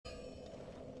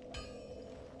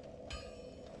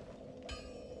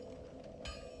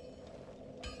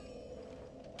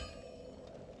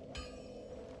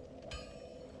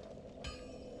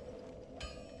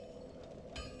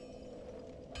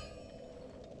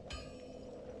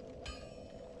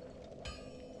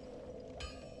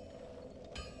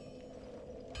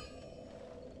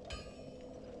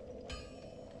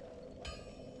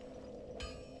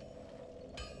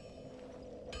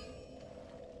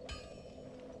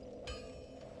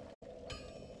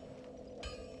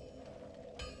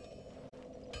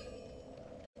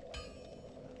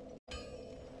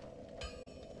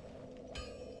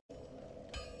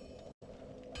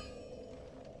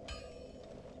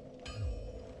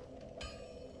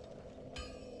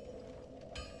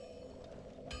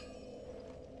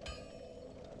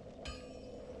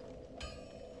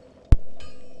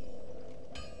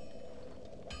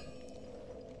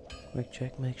Quick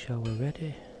check, make sure we're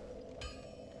ready.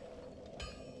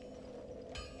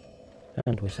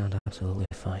 And we sound absolutely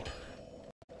fine.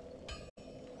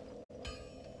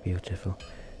 Beautiful.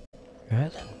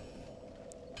 Right then.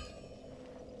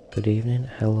 Good evening,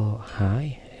 hello,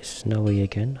 hi. It's Snowy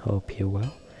again, hope you're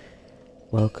well.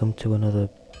 Welcome to another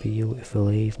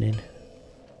beautiful evening.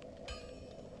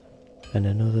 And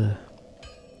another...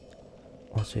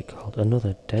 what's it called?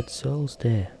 Another Dead Souls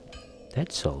Day. Dead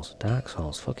Souls? Dark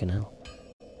Souls? Fucking hell.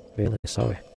 Really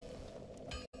sorry.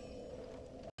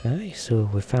 Aye, so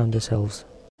we found ourselves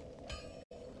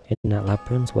in that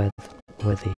labyrinth where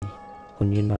the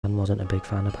Onion Man wasn't a big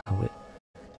fan about it.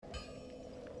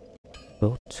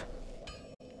 But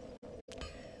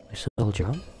we soldier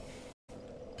on.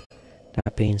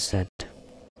 That being said,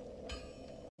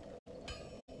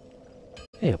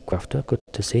 hey up Crafter, good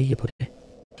to see you buddy.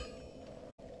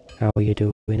 How are you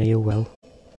doing? Are you well?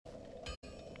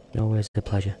 Always a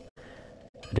pleasure.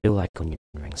 I do like onion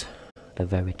rings. They're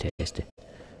very tasty.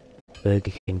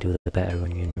 Burger King do the better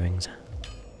onion rings.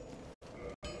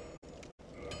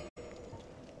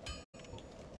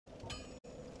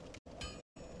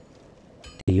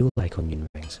 Do you like onion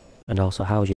rings? And also,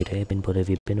 how's your day been, bud? Have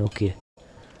you been okay?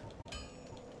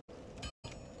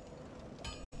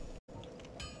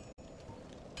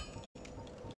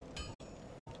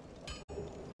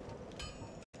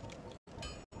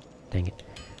 Dang it.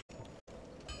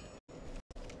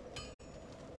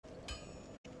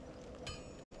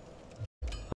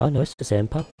 Oh no, it's the same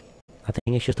pal. I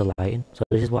think it's just a lighting. So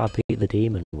this is what I beat the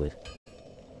demon with.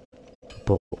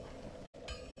 But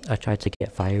I tried to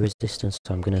get fire resistance,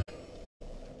 so I'm gonna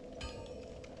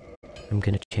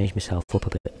change myself up a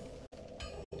bit.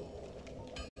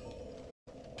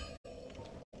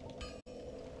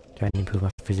 Try and improve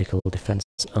my physical defense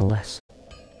unless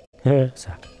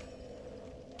so.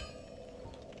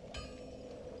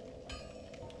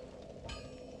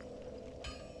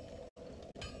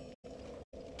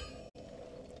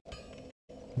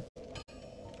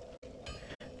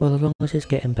 Well, as long as it's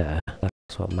getting better,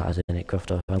 that's what matters in it,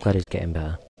 Crafter. I'm glad it's getting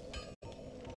better.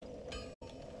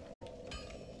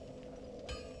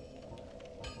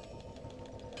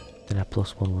 Then I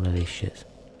plus one of these shits.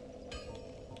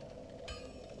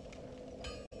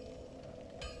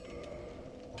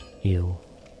 You.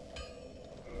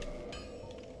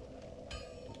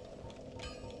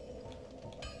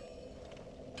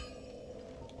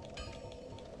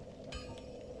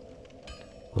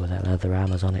 Oh, that leather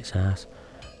armor's on its ass.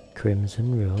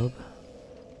 Crimson robe.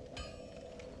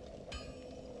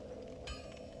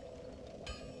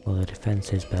 Well, the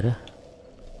defense is better.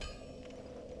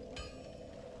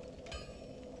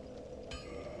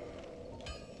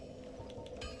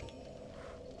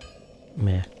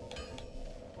 Meh.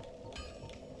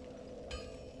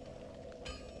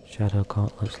 Shadow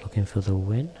gauntlets looking for the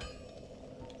win.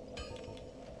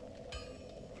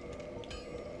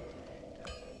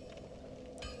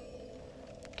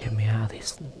 Get me out of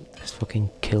this fucking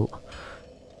kilt.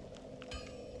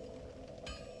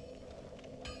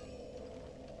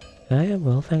 I am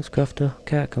well, thanks Crafter.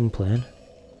 Can't complain.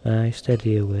 Aye,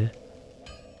 steady away.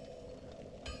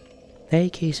 Hey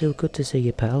Kisu, good to see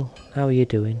you pal. How are you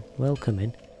doing? Welcome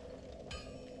in.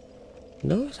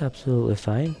 No, it's absolutely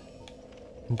fine.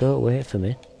 Don't wait for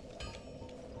me.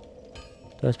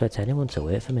 Don't expect anyone to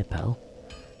wait for me, pal.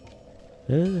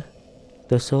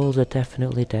 The souls are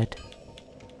definitely dead.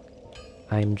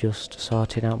 I'm just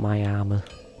sorting out my armour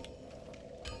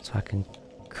so I can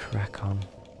crack on.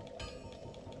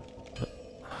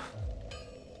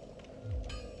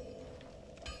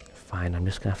 Fine, I'm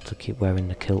just gonna have to keep wearing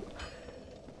the kilt.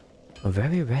 I'm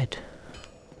very red.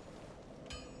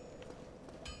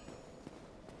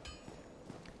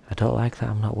 I don't like that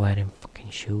I'm not wearing fucking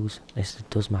shoes. This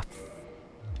does my...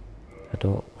 I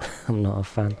don't... I'm not a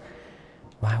fan.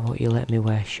 Why won't you let me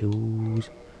wear shoes?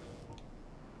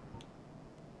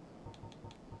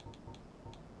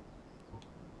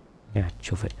 Yeah,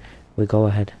 chuff it. We go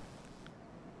ahead.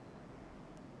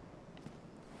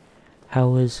 How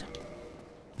was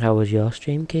your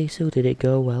stream, Kisu? Did it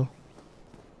go well?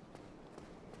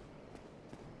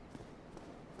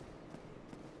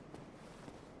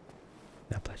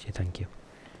 God bless you, thank you.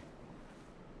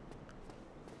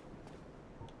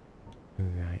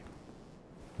 Right.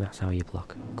 That's how you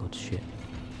block. Good shit.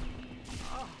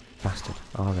 Bastard.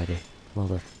 Already. Well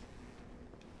done.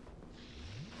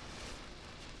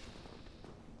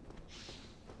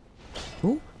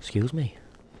 Oh, excuse me.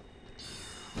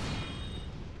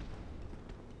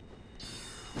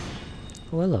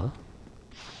 Oh, hello.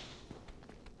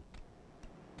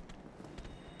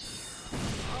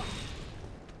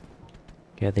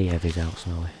 Get the heavies out,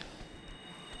 Snowy.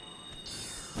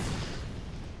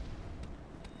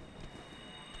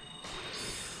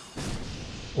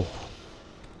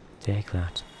 Take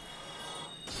that.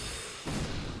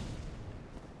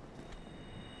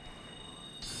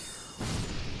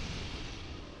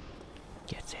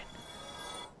 Get in.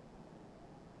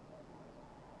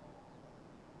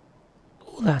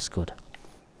 Oh, that's good.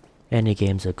 Any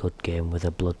game's a good game with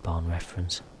a Bloodborne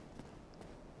reference.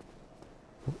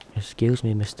 Oh, excuse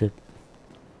me, Mr.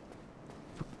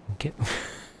 Get.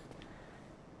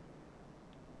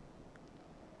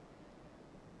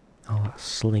 Oh, that's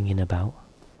slinging about.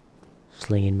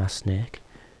 Slinging my snake.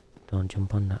 Don't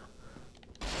jump on that.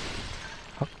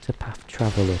 Octopath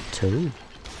Traveler 2.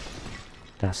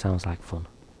 That sounds like fun.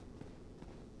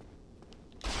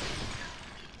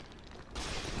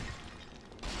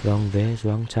 Wrong vase,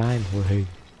 wrong time. Woohoo.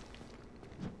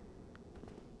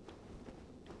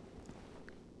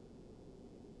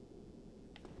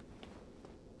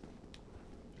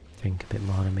 Drink a bit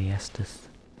more of me Estes.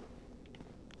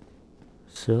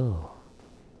 So,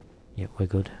 yep, we're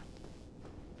good.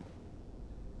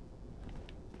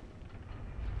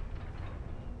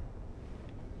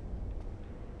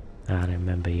 I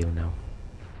remember you now.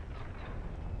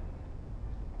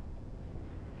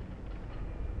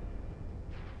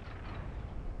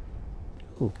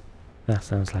 Ooh, that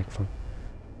sounds like fun.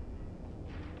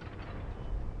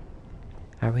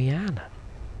 Ariana.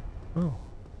 Oh,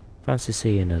 fancy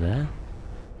seeing her there.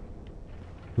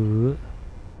 Ooh.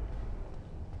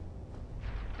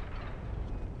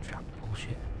 Trap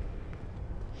bullshit.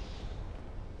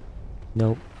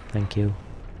 Nope, thank you.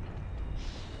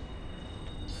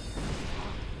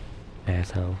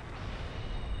 Asshole.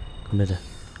 Come hither.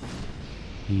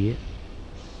 Yeah.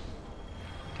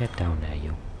 Get down there,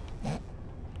 you.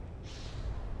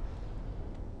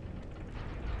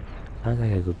 Sounds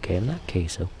like a good game, that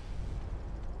Queso.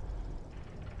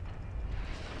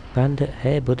 Bandit,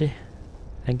 hey buddy.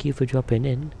 Thank you for dropping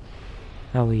in.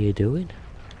 How are you doing?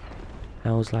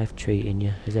 How's life treating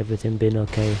you? Has everything been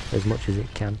okay as much as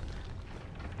it can?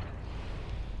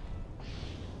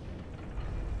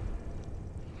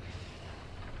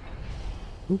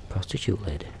 Ooh, prostitute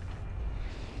lady.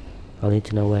 I'll need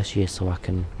to know where she is so I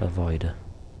can avoid her.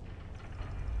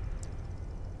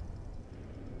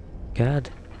 God.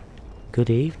 Good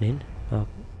evening. Oh,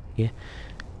 yeah.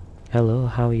 Hello,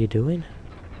 how are you doing?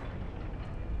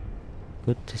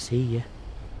 Good to see you.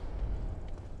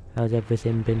 How's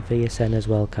everything been for you, Sen, as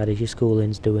well, Cad? Is your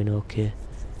schooling's doing okay?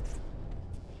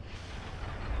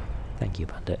 Thank you,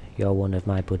 Bandit. You're one of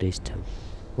my buddies too.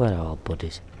 We're all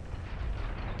buddies.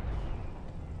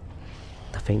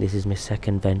 I think this is my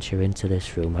second venture into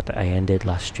this room. I ended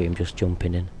last stream just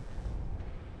jumping in.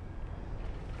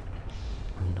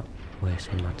 I'm not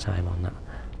wasting my time on that.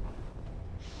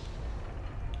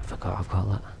 I forgot I've got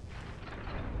that.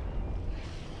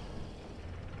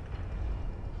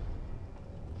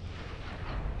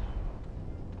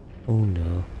 Oh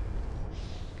no.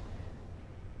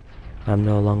 I'm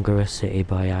no longer a city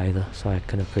boy either, so I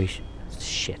can appreciate...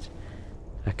 Shit.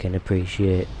 I can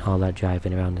appreciate all that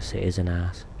driving around the city's an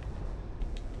arse.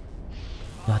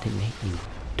 No, I didn't mean you,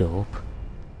 dope.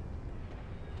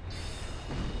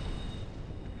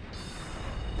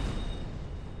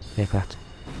 Take that.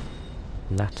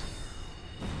 And that.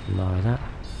 And more of that.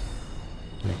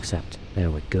 And accept.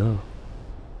 There we go.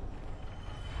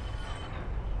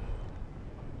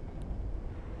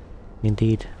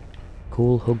 Indeed.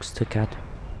 Cool hugs to Cad.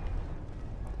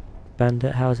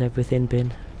 Bandit, how's everything been?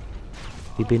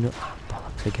 Have you been... Oh,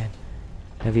 bollocks again.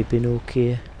 Have you been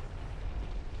okay?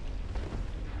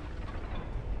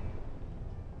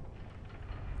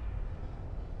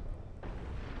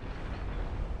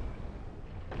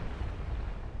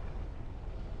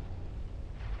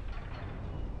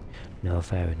 No,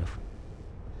 fair enough.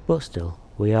 But still,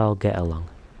 we all get along,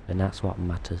 and that's what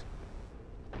matters.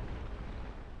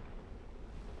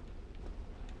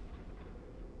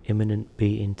 Imminent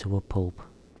beating to a pulp.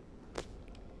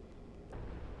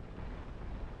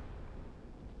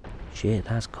 Shit,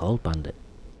 that's cold, Bandit.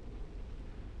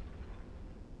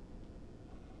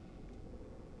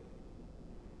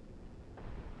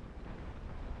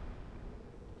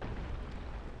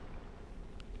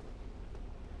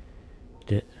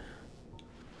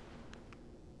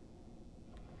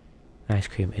 Ice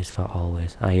cream is for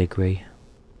always, I agree.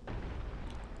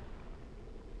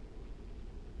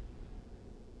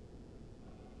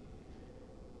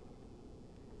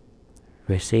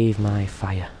 Receive my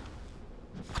fire.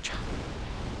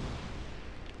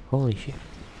 Holy shit.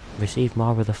 Receive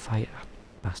more of the fire.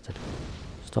 Bastard.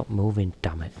 Stop moving,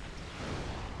 damn it.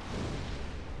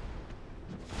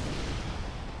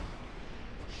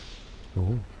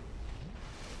 Ooh.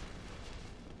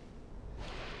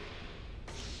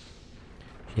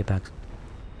 Shitbags.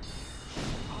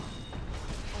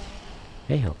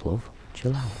 Hey up, love.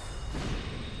 Chill out.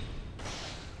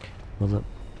 Well, look.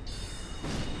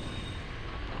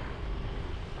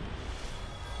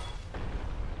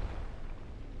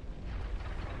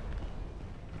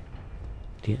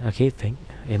 I keep thinking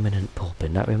imminent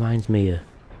pulping. That reminds me of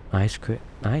ice cream.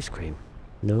 Ice cream?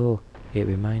 No, it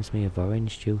reminds me of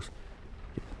orange juice.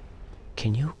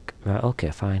 Can you? Right,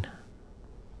 okay, fine.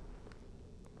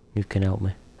 You can help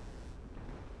me.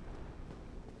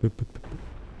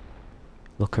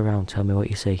 Look around, tell me what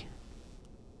you see.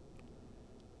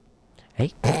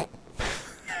 Hey.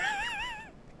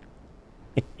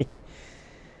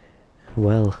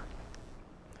 Well,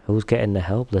 who's getting the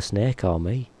help, the snake or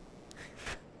me?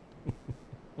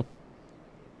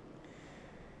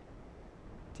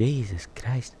 Jesus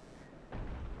Christ.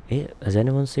 Has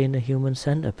anyone seen the human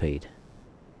centipede?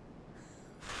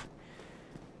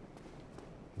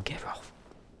 Get off.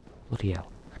 Bloody hell.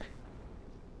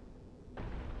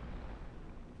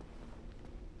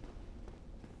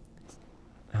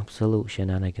 Absolute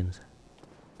shenanigans.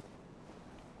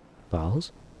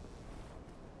 Balls?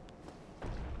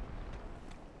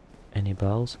 Any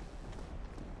balls?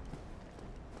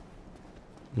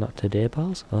 Not today,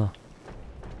 balls? Oh.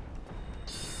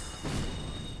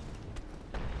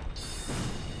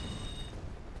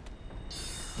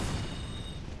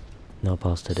 No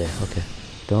balls today, okay.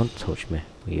 Don't touch me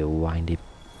with your windy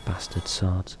bastard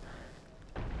swords.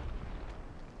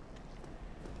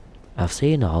 I've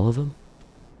seen all of them,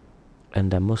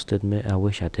 and I must admit I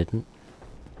wish I didn't.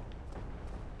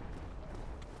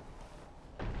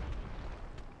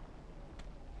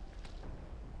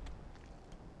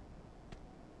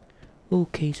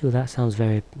 Okay, so that sounds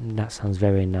very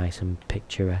nice and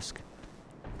picturesque.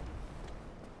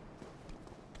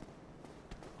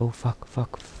 Oh fuck.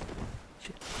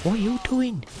 Shit. What are you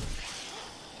doing?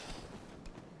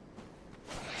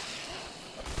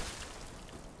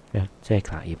 Yeah, take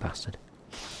that, you bastard.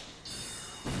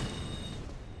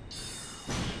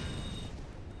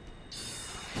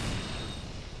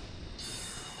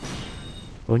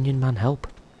 Onion man, help.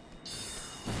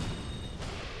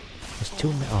 There's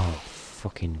too many. Oh,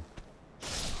 fucking.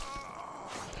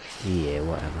 Yeah,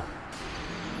 whatever.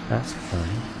 That's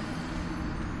fine.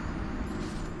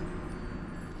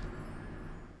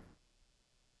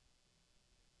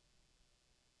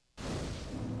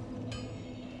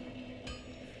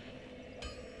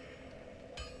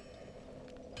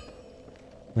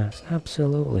 That's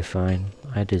absolutely fine.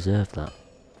 I deserve that.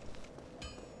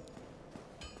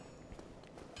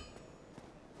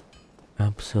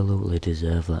 Absolutely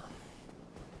deserve that.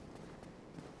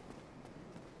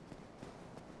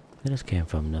 It just came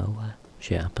from nowhere.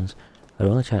 Shit happens. I'm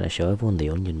only trying to show everyone the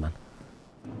Onion Man.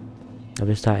 I've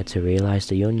just started to realise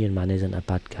the Onion Man isn't a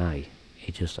bad guy.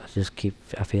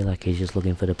 I feel like he's just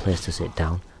looking for the place to sit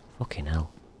down. Fucking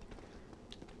hell.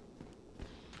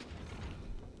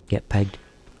 Get pegged.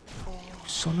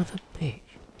 Son of a bitch.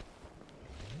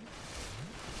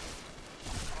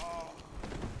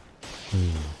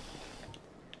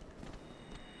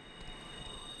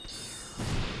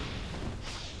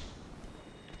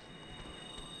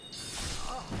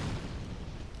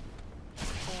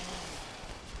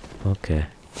 Okay.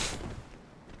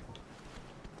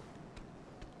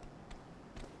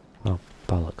 Oh,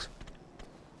 bollocks.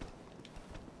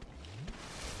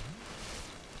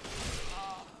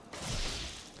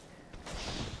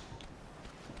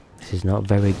 This is not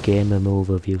very gamer move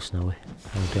of you, Snowy.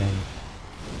 How dare you.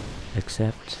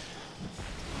 Except...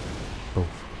 Oh.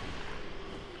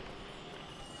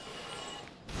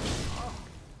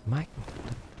 Mike.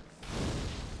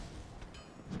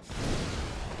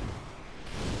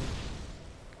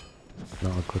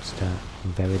 Not a good start.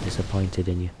 I'm very disappointed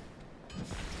in you.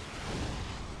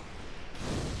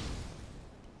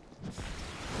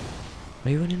 Are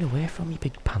you running away from me,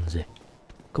 big pansy?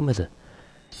 Come hither.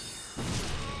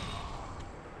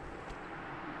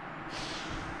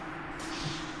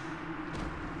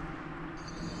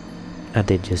 I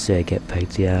did just say get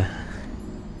pegged, yeah.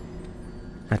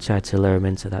 I tried to lure him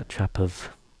into that trap of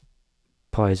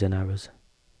poison arrows.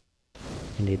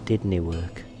 And it didn't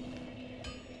work.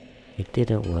 It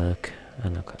didn't work,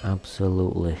 and I got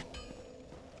absolutely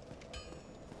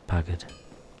paggered.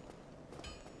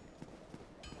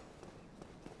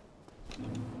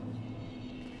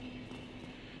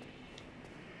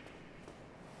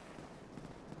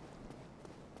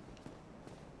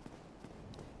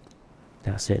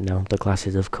 That's it now, the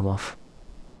glasses have come off.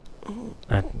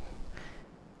 Do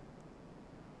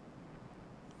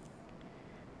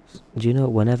you know,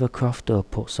 whenever Crofto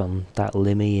puts on that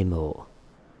Limmy emote,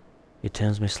 it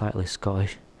turns me slightly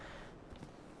Scottish.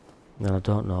 And I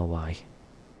don't know why.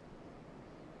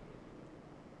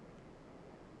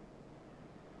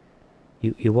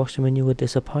 You watched them and you were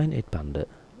disappointed, Bandit?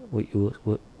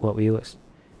 What were you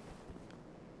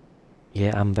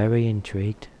Yeah, I'm very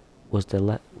intrigued. Were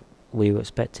you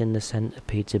expecting the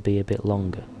centipede to be a bit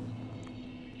longer?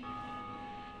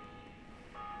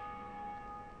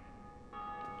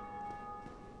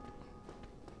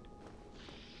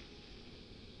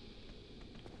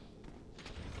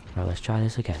 Right, let's try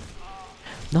this again.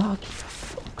 No,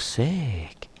 for fuck's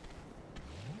sake.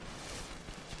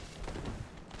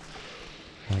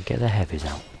 Right, get the heavies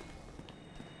out.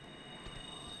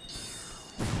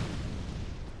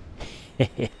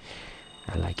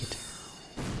 I like it.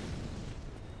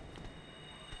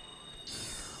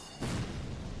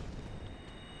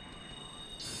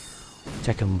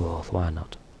 Check them both, why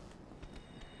not?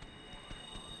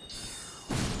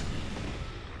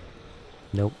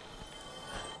 Nope.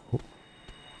 Oh.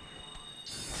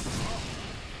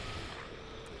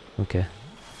 Okay.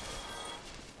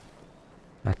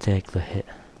 I take the hit.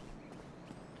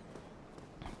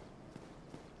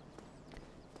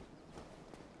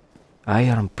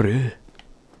 Iron brew.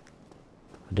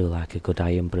 I do like a good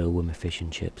iron brew with my fish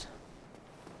and chips.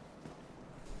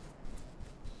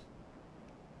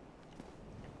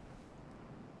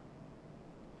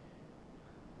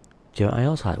 Do you know what I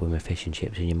also like with my fish and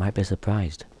chips, and you might be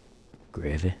surprised?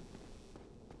 Gravy.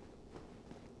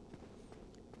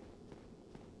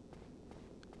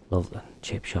 Love the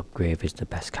chip shop gravy is the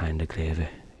best kind of gravy.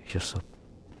 It's just so...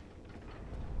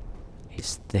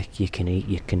 It's thick, you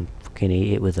can fucking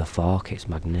eat it with a fork, it's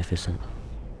magnificent.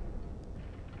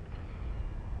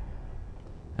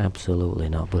 Absolutely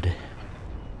not, buddy.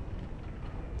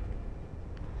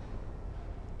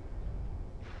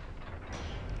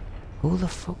 Who the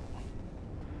fuck?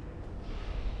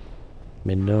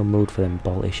 I'm in no mood for them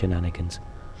bolty shenanigans.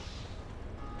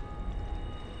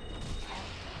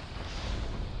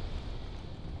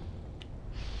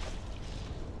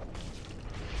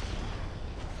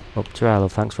 Up to Arlo,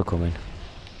 thanks for coming.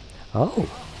 Oh!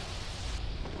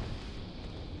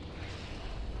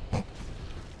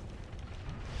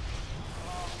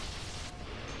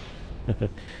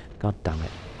 God damn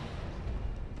it.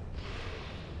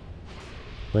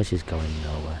 This is going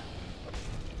nowhere.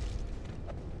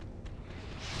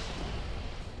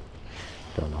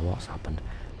 Don't know what's happened.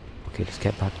 Okay, let's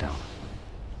get back down.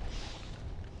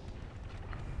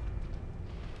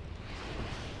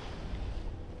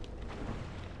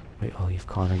 Wait, oh, you've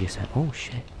cornered yourself. Oh,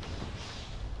 shit.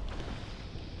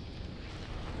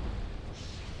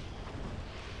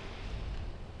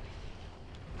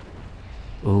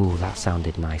 Ooh, that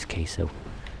sounded nice, queso.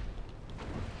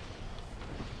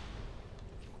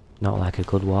 Not like a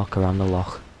good walk around the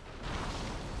loch.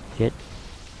 Shit.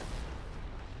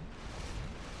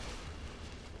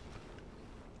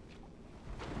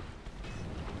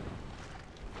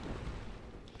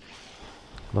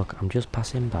 Look, I'm just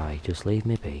passing by, just leave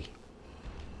me be.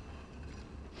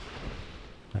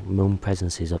 Like Moon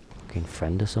Presence is a fucking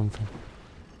friend or something.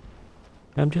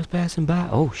 I'm just passing by.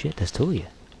 Oh shit, there's two of you.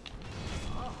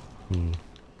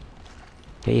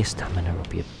 Get your stamina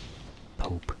up, you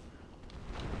pope.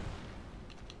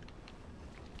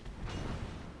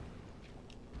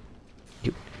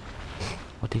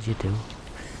 What did you do?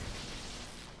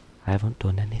 I haven't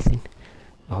done anything.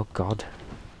 Oh god.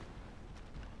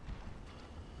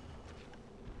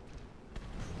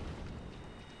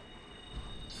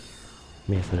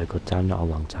 I'm here for a good time, not a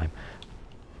long time.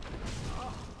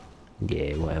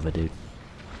 Yeah, whatever, dude.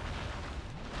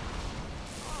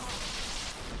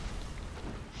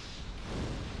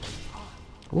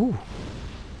 Ooh.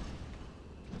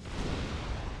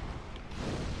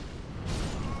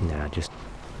 Nah, just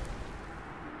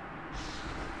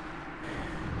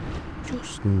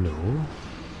no.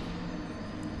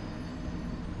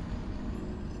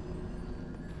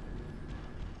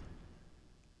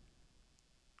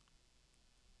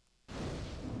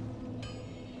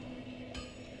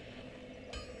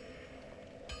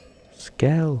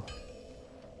 Skell.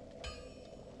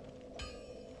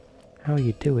 How are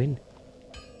you doing?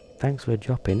 Thanks for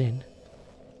dropping in.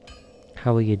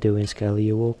 How are you doing, Skell? Are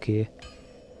you okay?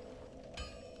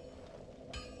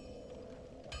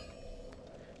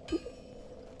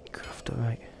 Craft,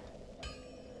 alright.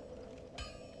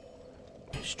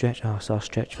 Stretch. Oh, so I'll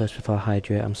stretch first before I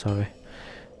hydrate. I'm sorry.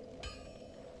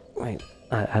 Right.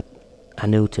 I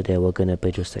knew today we're gonna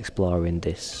be just exploring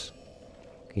this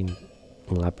fucking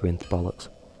labyrinth bollocks.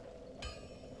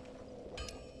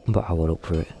 But I was up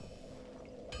for it.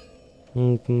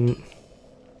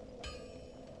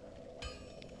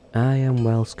 I am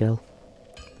well, Skell.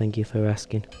 Thank you for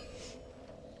asking.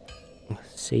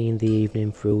 Seeing the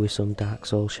evening through with some Dark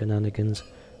Souls shenanigans.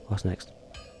 What's next?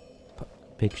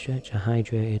 big stretcher,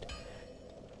 hydrated.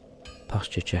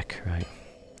 Posture check, right.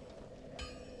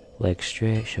 Legs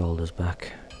straight, shoulders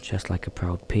back, chest like a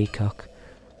proud peacock.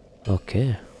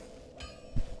 Okay.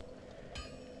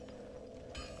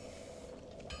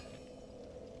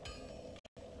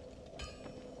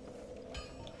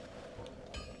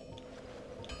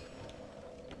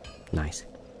 Nice.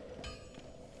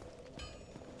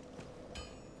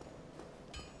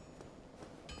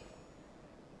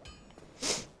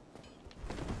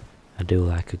 I do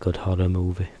like a good horror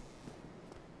movie.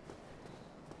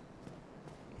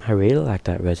 I really like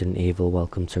that Resident Evil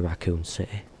Welcome to Raccoon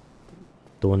City.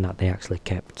 The one that they actually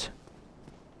kept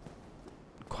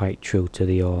quite true to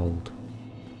the old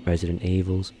Resident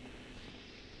Evils.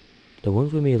 The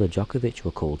ones with Mila Djokovic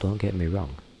were cool, don't get me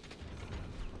wrong.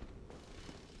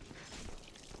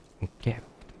 Yeah,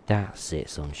 that's it,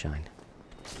 sunshine.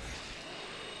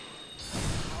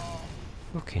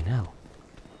 Fucking hell.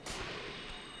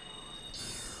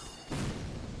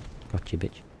 Gotcha,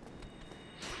 bitch.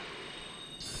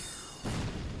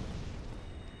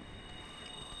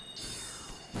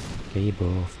 Okay, you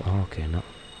both. Oh, okay, no.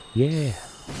 Yeah!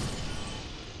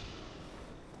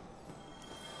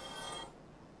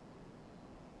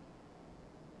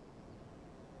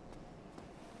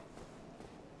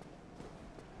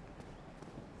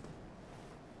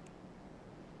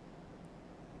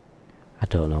 I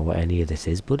don't know what any of this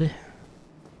is, buddy.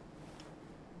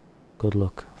 Good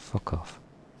luck. Fuck off.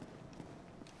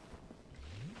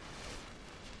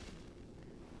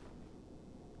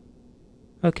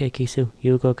 Okay, Kisu,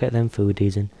 you go get them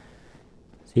foodies and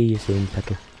see you soon,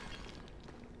 Petal.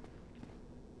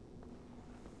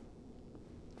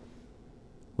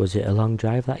 Was it a long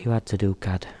drive that you had to do,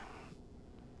 Cad?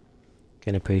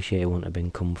 Can appreciate it wouldn't have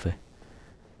been comfy.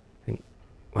 I think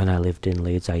when I lived in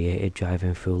Leeds, I hated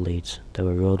driving through Leeds. There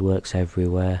were roadworks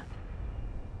everywhere.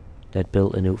 They'd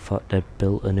built a new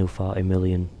 £40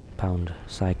 million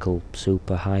cycle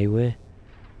super highway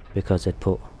because they'd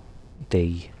put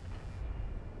the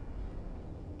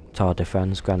Tour de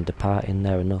France Grand Depart in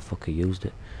there and no fucker used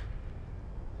it.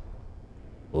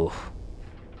 Oof.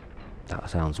 That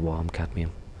sounds warm,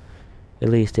 Cadmium. At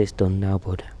least it's done now,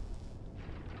 bud.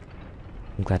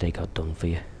 I'm glad it got done for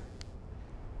you.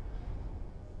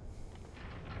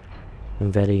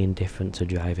 I'm very indifferent to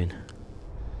driving.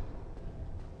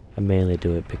 I mainly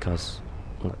do it because,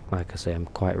 like I say, I'm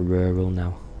quite rural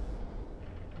now.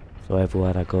 So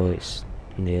everywhere I go, it's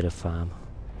near a farm.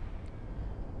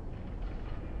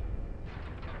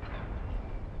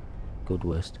 Good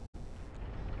worst.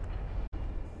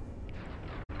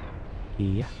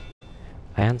 Yeah.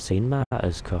 I haven't seen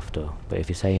Martyrs Croft though, but if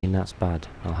you're saying that's bad,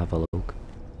 I'll have a look.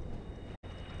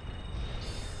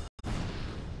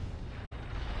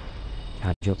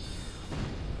 Catch up.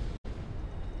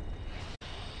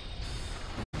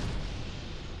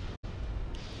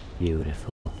 Beautiful.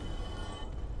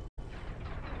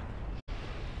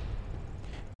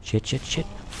 Shit, shit, shit.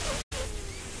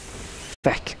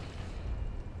 Feck.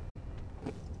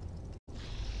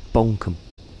 Bonkum.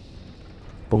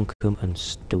 Bunkum and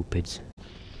stupids.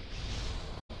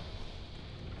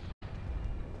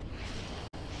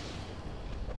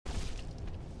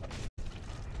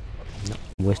 No,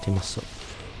 I'm wasting my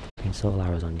soul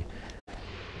arrows on you.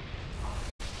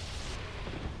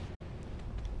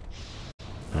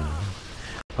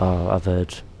 Oh, I've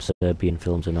heard Serbian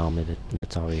films are normally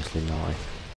notoriously naughty.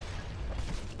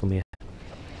 Come here.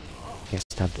 Get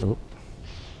stabbed up.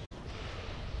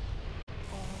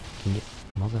 Can you,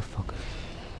 motherfucker.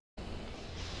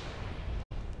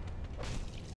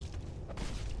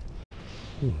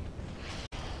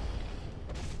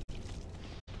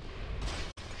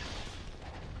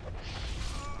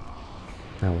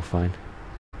 Now we're fine.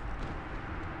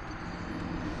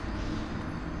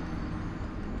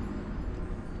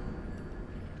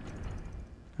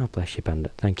 Oh bless you,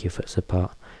 Bandit. Thank you for the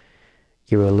support.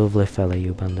 You're a lovely fella,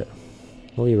 you Bandit.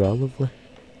 Well, you're all lovely.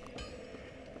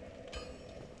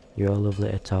 You're all lovely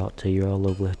to talk to, you're all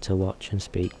lovely to watch and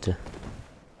speak to.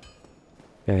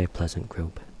 Very pleasant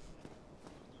group.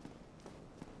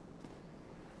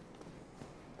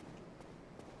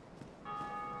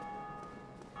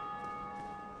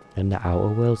 And the Outer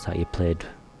Worlds that you played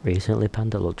recently,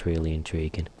 Panda, looked really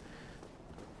intriguing.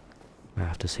 I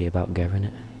have to see about getting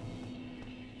it.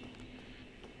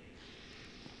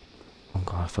 Oh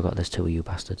god, I forgot there's two of you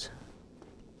bastards.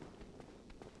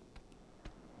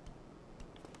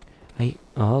 Hey,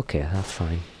 oh okay, that's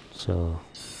fine. So...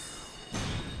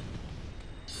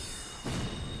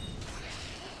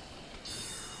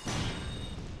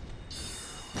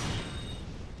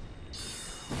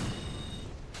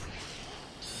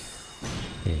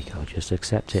 there you go, just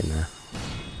accept it now.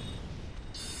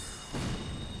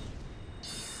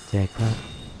 Take that.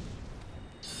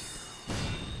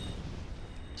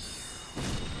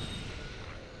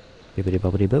 Bibbidi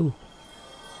bobbidi boo.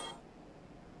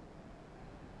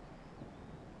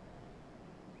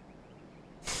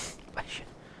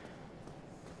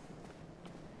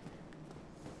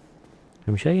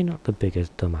 I'm sure you're not the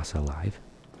biggest dumbass alive,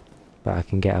 but I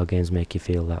can get how games make you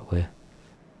feel that way.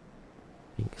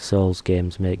 I think Souls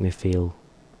games make me feel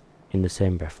in the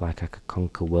same breath like I could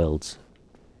conquer worlds.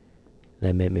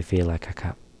 They make me feel like I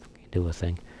can't do a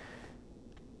thing.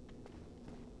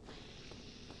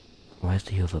 Where's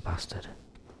the other bastard?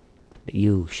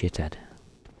 You shithead.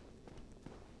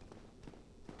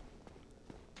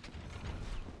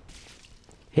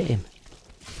 Hit him.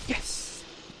 Yes!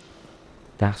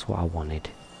 That's what I wanted.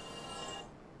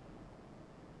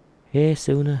 Hey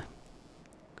Sooner.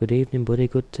 Good evening buddy,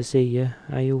 good to see you.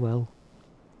 Are you well?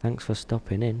 Thanks for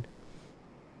stopping in.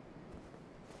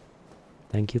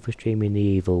 Thank you for streaming The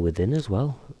Evil Within as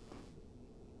well.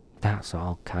 That's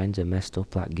all kinds of messed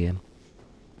up, that game.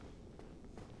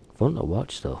 Fun to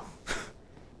watch though.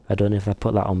 I don't know if I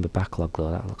put that on my backlog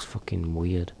though, that looks fucking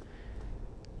weird.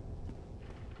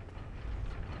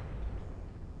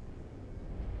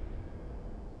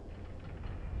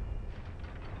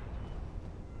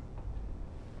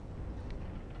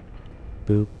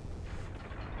 Boop.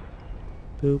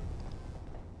 Boop.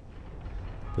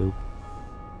 Boop.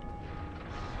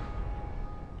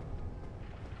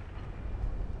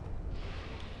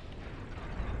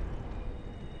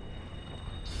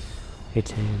 Hit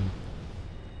him.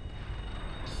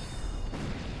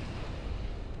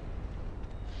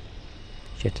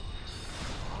 Shit.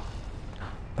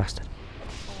 Bastard.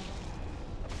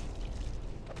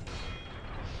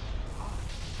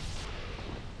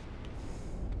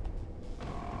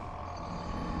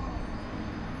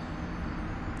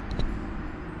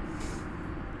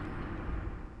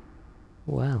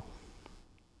 Well.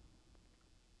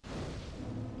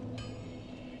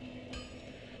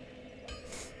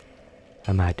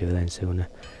 I might do then Sooner.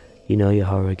 You know your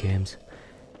horror games.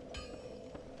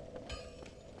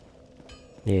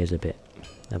 It is a bit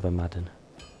of a Madden.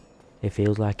 It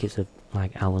feels like it's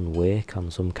like Alan Wake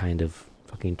on some kind of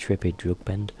fucking trippy drug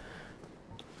bend.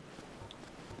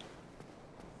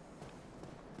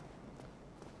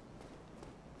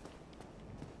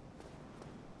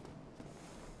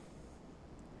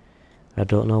 I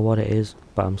don't know what it is,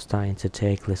 but I'm starting to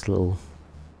take this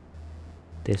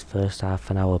first half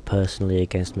an hour personally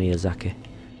against Miyazaki.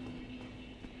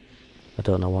 I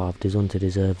don't know what I've done to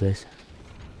deserve this.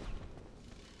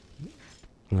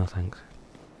 No thanks.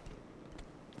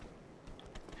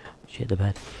 Shit the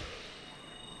bed.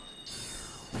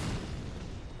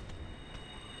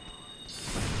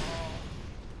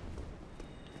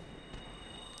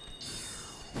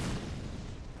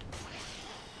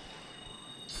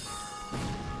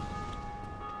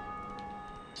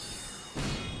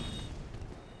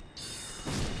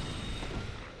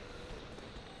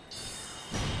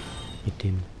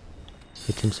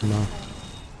 Hit him some more.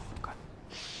 God.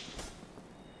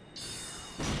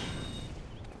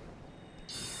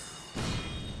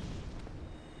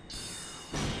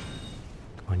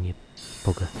 Come on, you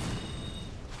bugger.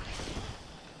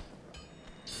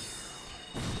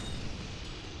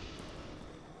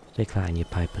 Stick that in your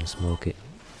pipe and smoke it.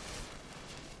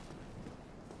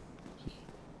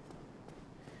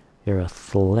 You're a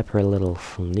slippery little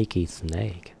sneaky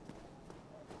snake.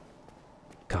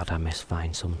 God, I miss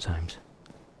Vine sometimes.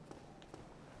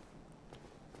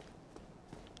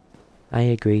 I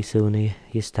agree, Sooner.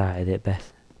 You started it,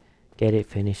 Beth. Get it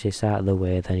finished, it's out of the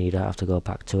way, then you don't have to go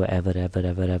back to it ever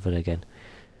again.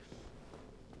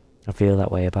 I feel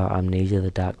that way about Amnesia: The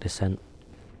Dark Descent.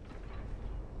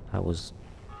 That was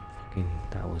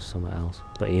something else.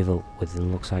 But Evil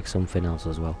Within looks like something else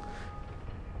as well.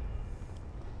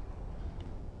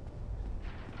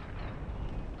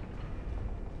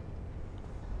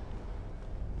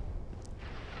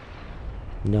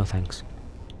 No thanks.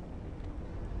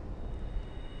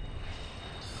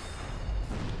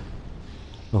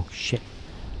 Oh shit.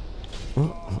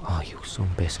 Oh, you son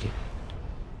biscuit.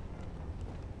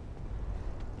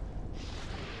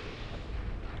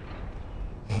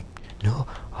 No.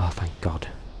 Oh, thank God.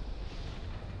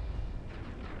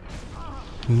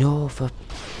 No, for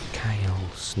Kyle,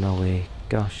 Snowy,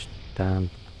 gosh damn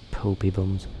poopy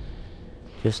bums.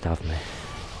 Just have me.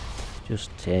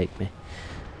 Just take me.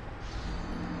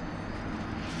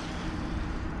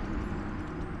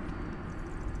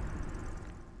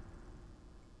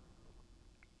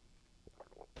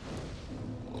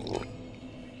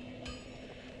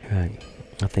 Right,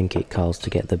 I think it calls to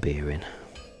get the beer in.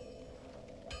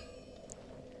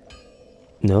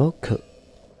 No,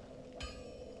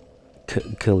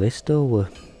 Callisto,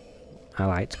 I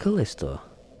liked Callisto.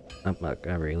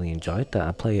 I really enjoyed that.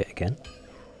 I'd play it again.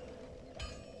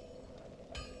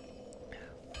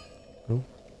 Oh.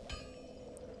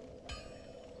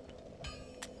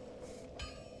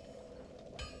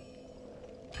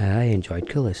 I enjoyed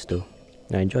Callisto.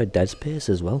 I enjoyed Dead Space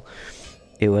as well.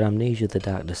 It was Amnesia the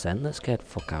Dark Descent that scared the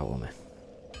fuck out of me.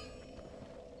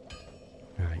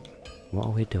 Right, what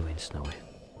are we doing, Snowy?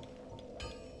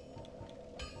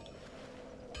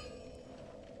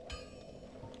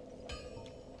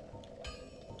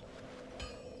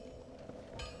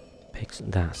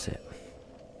 That's it.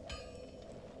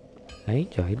 I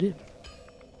enjoyed it.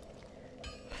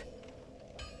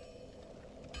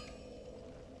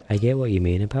 I get what you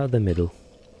mean about the middle,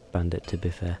 Bandit, to be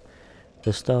fair.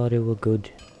 The story were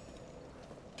good.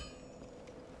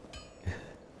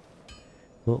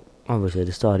 Well, obviously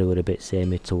the story was a bit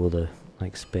samey to other,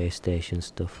 like, space station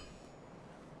stuff.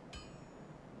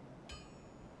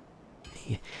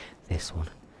 This one.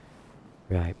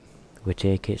 Right, we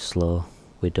take it slow.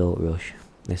 We don't rush.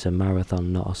 It's a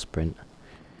marathon, not a sprint.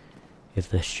 If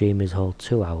the stream is whole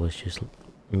 2 hours, just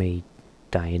me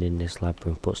dying in this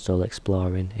labyrinth but still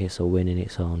exploring, it's a win in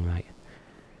its own right.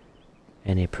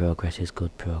 Any progress is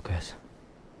good progress.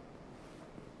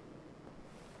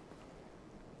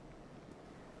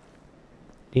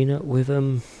 You know, with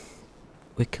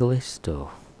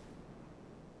Callisto,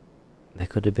 there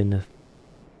could have been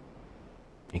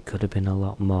it could have been a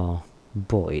lot more,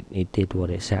 but it did what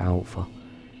it set out for.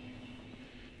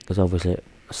 Because obviously,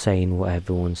 saying what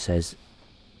everyone says,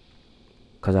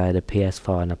 because I had a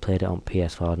PS4 and I played it on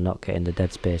PS4, not getting the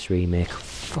Dead Space remake.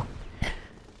 Fuck.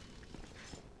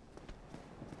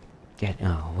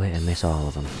 Oh, wait, I miss all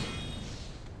of them.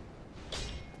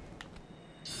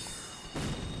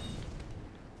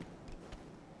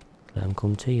 Let them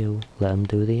come to you. Let them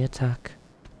do the attack.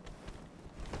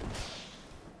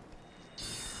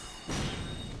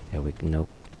 Here we go. Nope.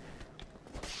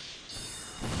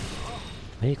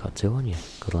 Hey, you got 2 on you.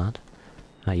 Good lad.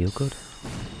 Are you good?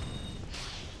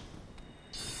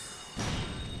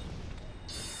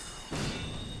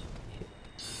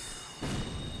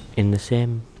 In the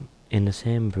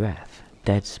same breath,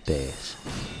 Dead Space,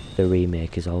 the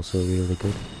remake, is also really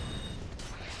good.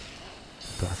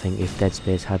 But I think if Dead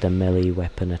Space had a melee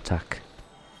weapon attack,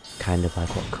 kind of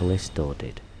like what Callisto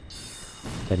did,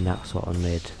 then that sort of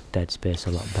made Dead Space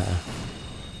a lot better.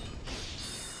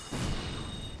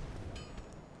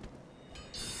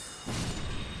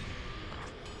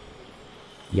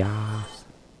 Yes.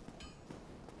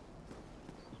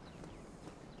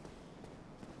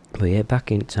 But yeah, back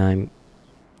in time,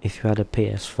 if you had a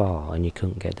PS4 and you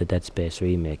couldn't get the Dead Space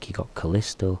remake, you got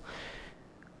Callisto.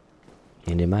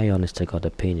 And in my honest to God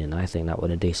opinion, I think that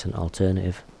was a decent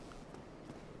alternative.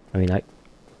 I mean, like,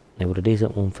 it was a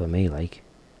decent one for me, like.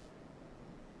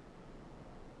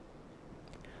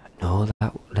 No,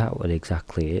 that was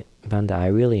exactly it. Bandit, I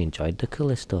really enjoyed the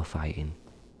Callisto fighting.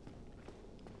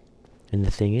 And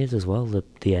the thing is as well,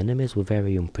 the enemies were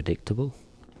very unpredictable.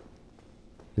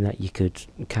 In that you could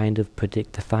kind of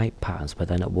predict the fight patterns, but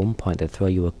then at one point they'd throw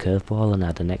you a curveball and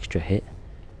add an extra hit.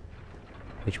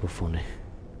 Which were funny.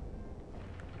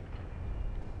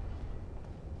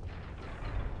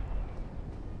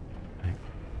 Right.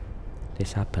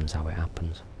 This happens how it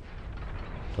happens.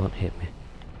 Don't hit me.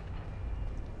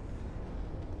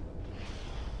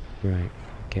 Right,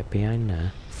 get behind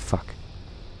there. Fuck.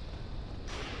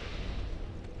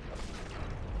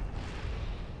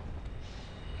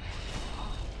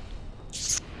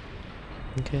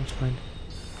 Okay, it's fine.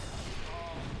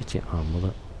 It's your arm, will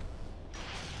it?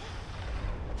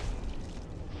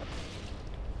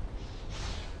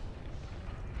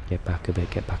 Get back a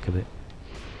bit, get back a bit.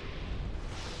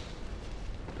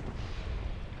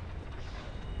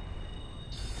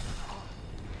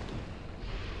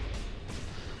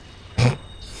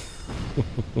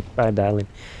 Bye, darling.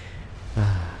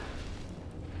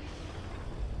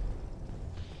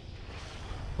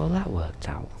 Well, that worked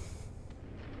out.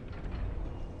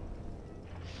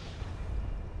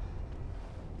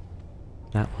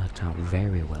 That worked out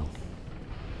very well.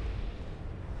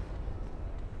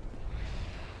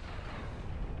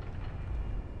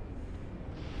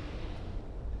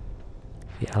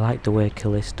 Yeah, I like the way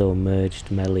Callisto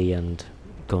merged melee and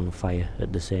gunfire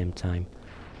at the same time.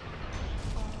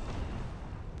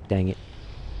 Dang it.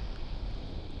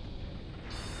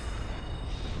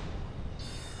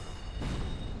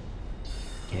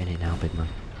 Get in it now, big man.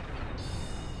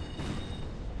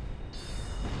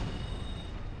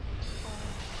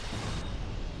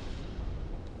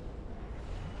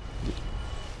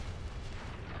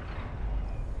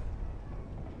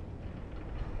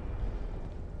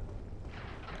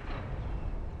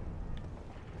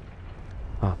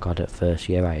 Oh god, at first,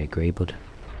 yeah, I agree, but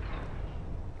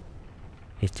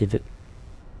it's difficult.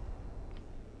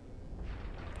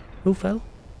 Who fell?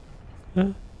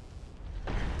 Huh?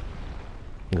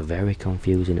 Very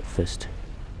confusing at first,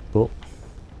 but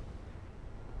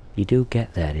you do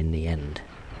get there in the end.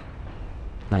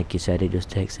 Like you said, it just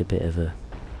takes a bit of a...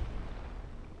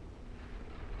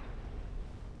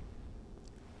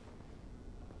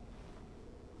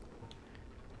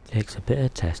 Takes a bit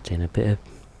of testing, a bit of...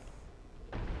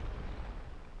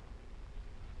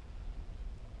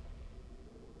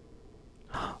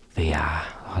 VR.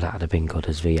 Oh, that'd have been good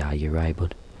as VR, you're right,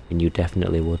 bud. And you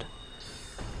definitely would.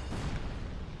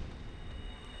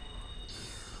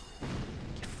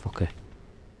 You fucker.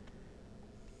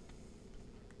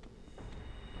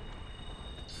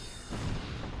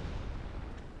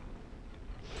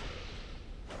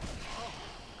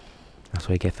 That's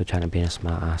what you get for trying to be a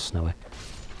smart ass, Snowy.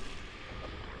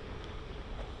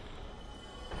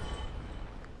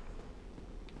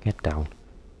 Get down.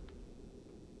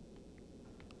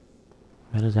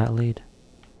 Where does that lead?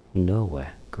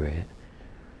 Nowhere. Great.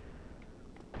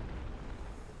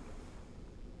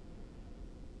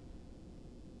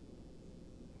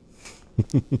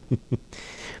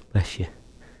 Bless you.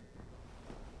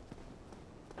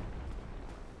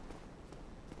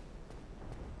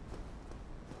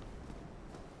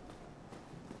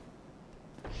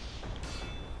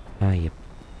 Ah, you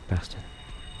bastard.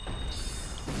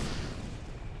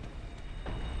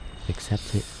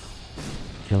 Accept it.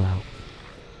 Chill out.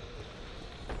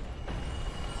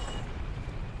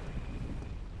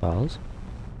 Balls?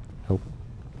 Oh.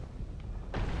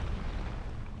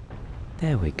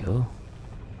 There we go.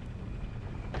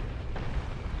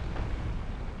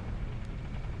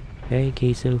 Hey,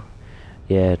 Kisu.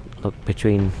 Yeah, look,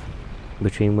 between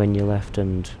when you left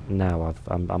and now,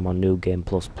 I'm on New Game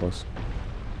Plus Plus.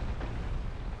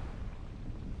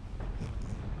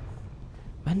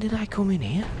 When did I come in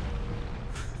here?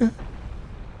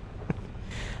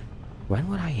 When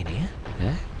were I in here?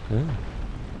 Yeah? Oh.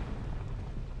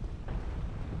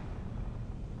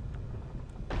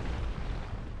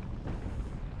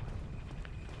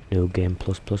 New Game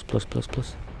Plus Plus Plus Plus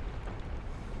Plus.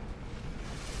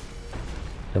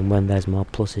 And when there's more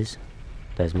pluses,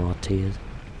 there's more tiers.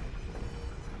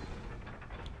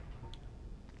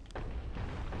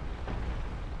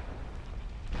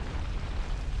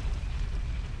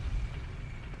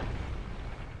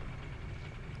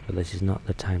 But this is not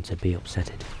the time to be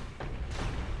upsetted.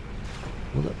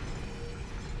 Well, look.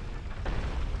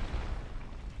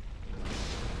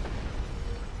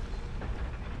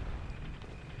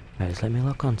 Right, just let me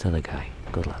lock onto the guy.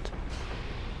 Good lad.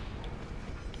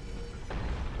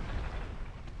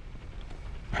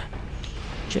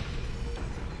 Shit.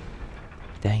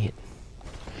 Dang it.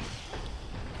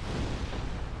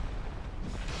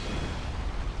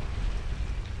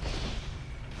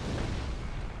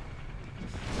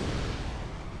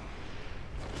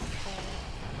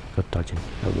 Good dodging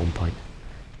at one point.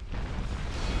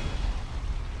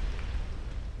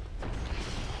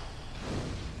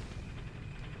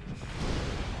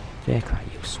 Take that,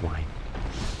 you swine.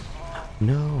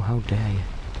 No, how dare you.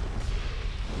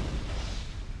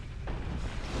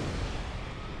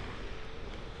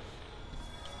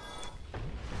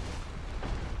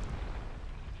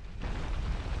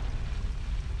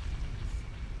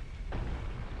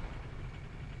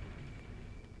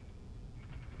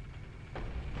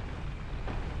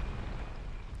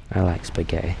 I like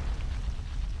spaghetti.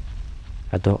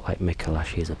 I don't like Mikolash,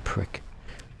 he's a prick.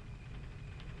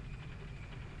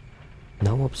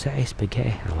 No upsetty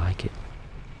spaghetti, I like it.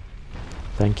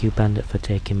 Thank you, Bandit, for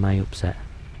taking my upset.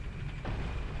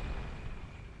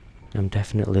 I'm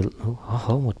definitely... Oh,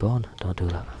 Homeward Bourne, don't do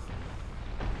that.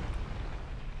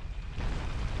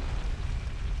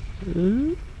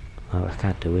 Oh, I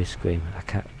can't do his scream. I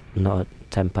can't... Not at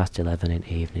 10 past 11 in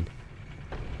the evening.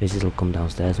 Izzy will come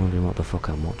downstairs wondering what the fuck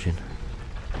I'm watching.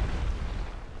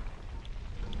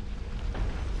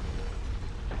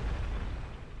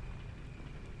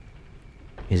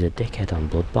 He's a dickhead on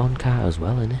Bloodborne cart as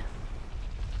well, isn't he?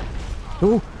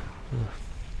 Oh!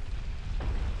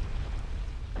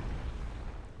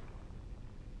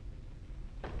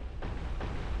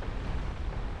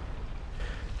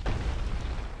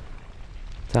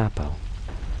 Tarpo.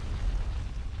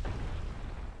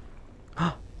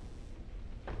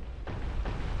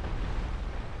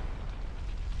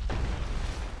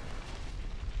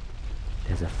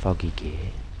 There's a foggy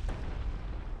gate.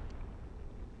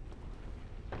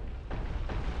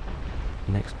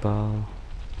 Next ball.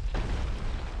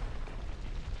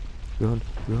 Run,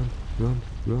 run, run,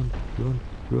 run, run,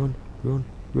 run, run,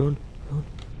 run, run.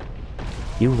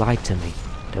 You lied to me.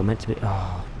 They were meant to be...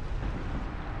 Oh.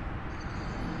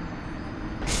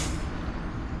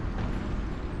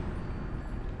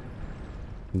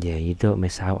 Yeah, you don't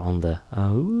miss out on the...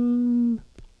 Oh.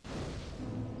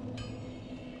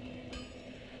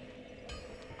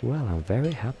 Well, I'm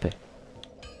very happy.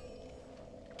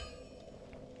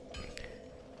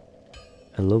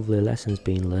 A lovely lesson's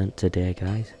been learnt today,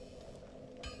 guys.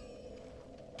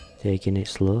 Taking it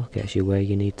slow gets you where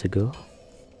you need to go.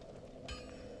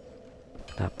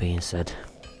 That being said,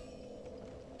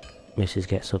 Mrs.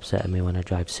 gets upset at me when I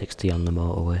drive 60 on the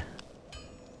motorway.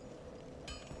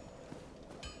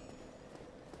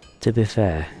 To be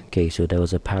fair, Kisu, there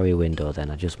was a parry window then,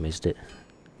 I just missed it.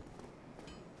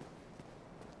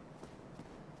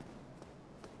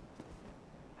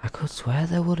 I could swear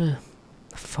there was a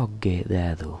fog gate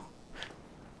there though.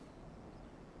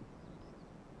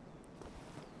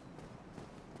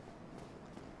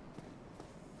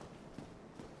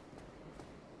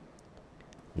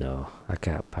 No, I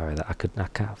can't parry that. I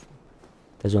can't.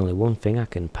 There's only one thing I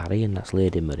can parry, and that's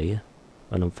Lady Maria.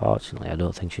 And unfortunately, I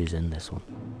don't think she's in this one.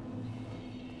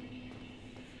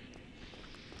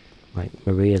 Like,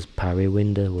 Maria's parry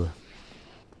window were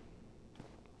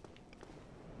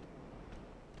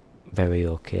very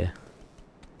okay.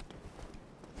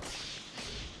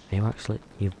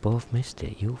 You've both missed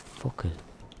it, you fucker.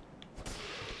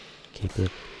 Keep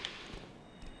it.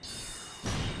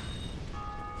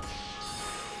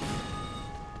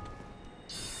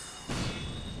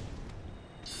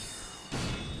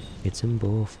 It's them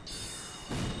both.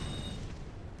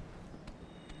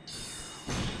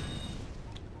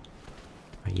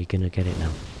 Are you gonna get it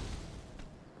now?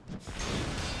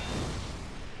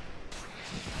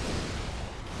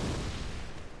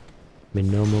 I'm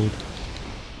in no mood.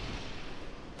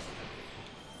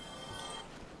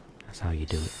 That's how you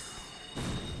do it.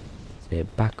 Say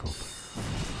back up.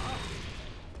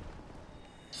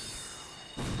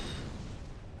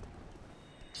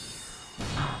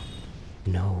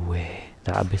 No way.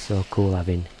 That'd be so cool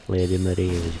having Lady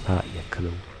Maria as part of your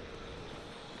crew.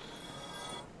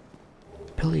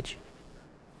 Pillage.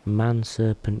 Man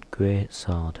Serpent Great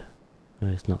Sword. No,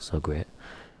 it's not so great.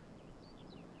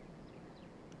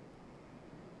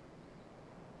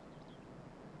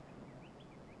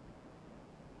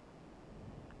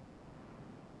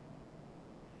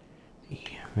 Yeah,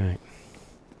 right.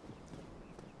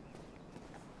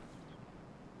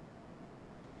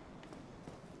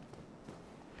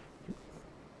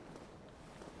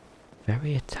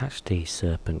 Very attached to these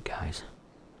serpent guys.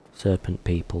 Serpent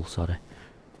people, sorry.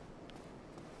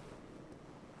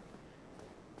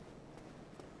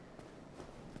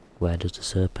 Where does the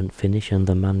serpent finish and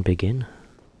the man begin?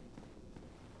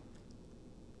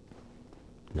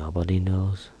 Nobody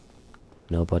knows.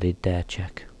 Nobody dare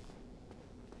check.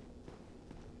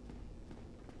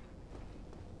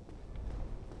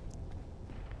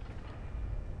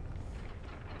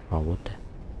 Or would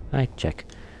they? I'd check.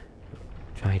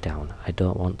 Try down. I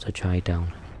don't want to try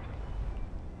down.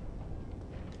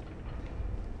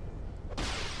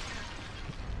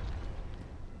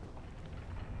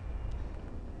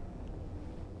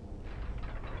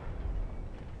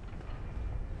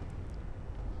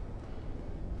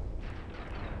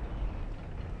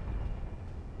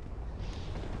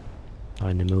 Not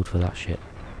in the mood for that shit.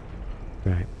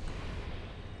 Right.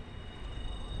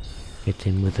 Hit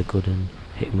him with a good one.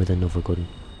 Hit him with another good one.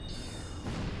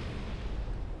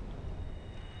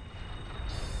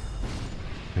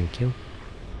 Thank you.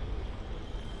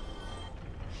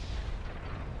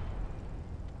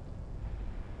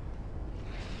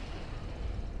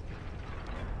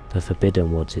 The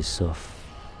Forbidden Woods is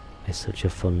it's such a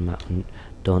fun map.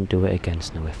 Don't do it again,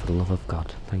 Snowy, for the love of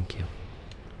God. Thank you.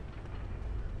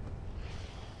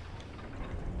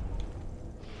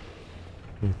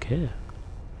 Okay.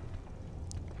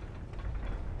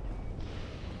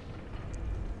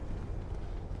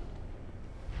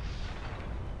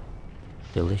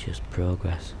 Delicious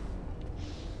progress.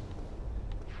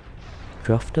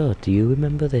 Crofto, do you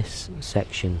remember this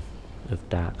section of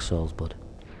Dark Souls, bud?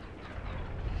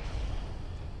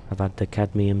 I've had the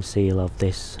cadmium seal of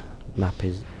this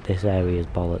this area's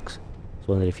bollocks. I was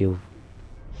wondering if you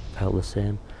felt the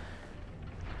same.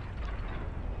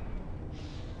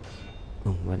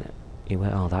 Oh, he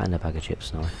went all that in a bag of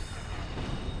chips now.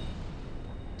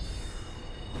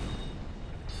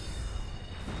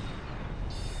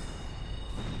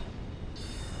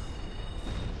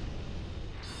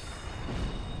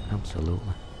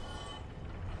 Absolutely.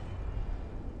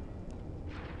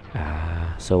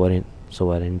 Ah, so we're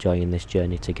enjoying this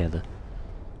journey together.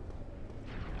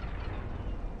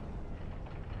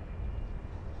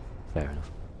 Fair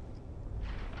enough.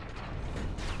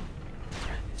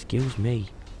 excuse me.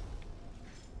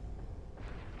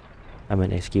 I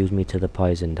mean, excuse me to the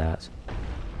poison darts.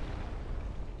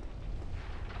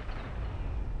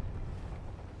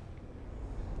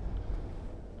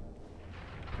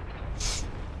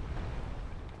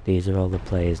 These are all the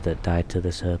players that died to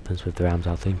the serpents with their arms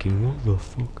out thinking, what the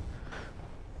fuck?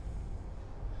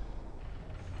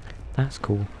 That's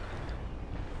cool.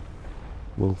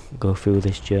 We'll go through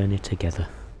this journey together.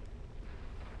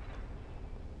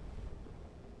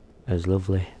 As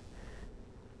lovely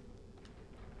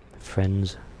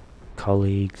friends,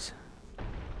 colleagues,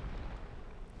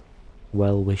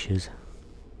 well-wishers,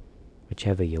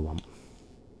 whichever you want.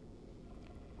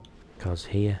 Because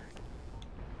here,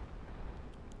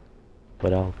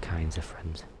 we're all kinds of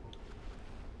friends.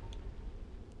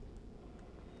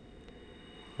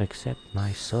 Except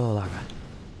my soul arrow.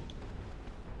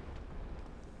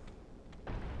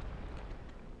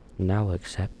 Now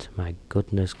accept my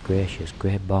goodness gracious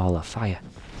great ball of fire.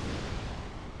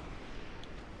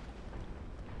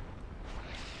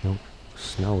 Nope,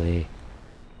 snowy.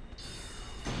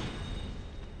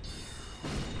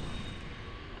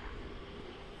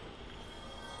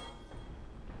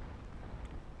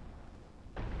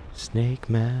 Snake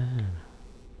Man.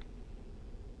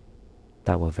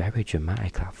 That were very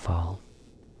dramatic, that fall.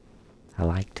 I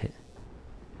liked it.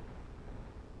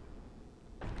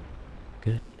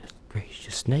 Goodness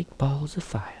gracious, snake balls of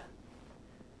fire.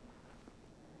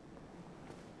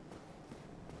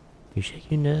 You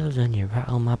shake your nerves and you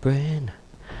rattle my brain.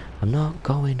 I'm not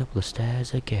going up the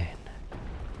stairs again.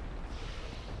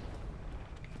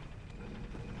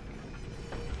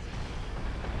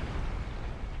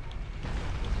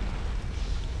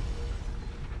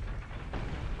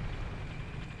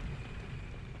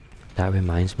 That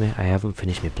reminds me, I haven't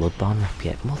finished my Bloodborne rap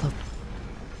yet, mother...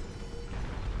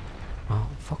 Oh,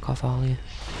 fuck off all of you.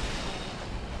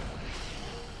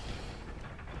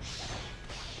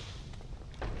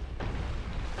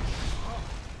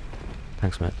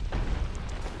 Thanks, mate.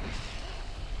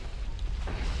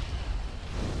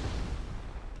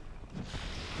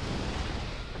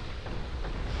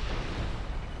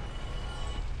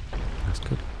 That's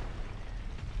good.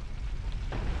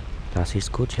 Das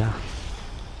ist gut, ja.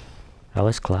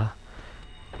 Alles klar.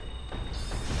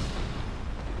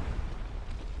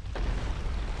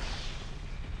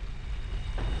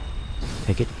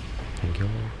 Take it. Thank you.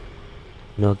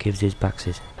 No gives his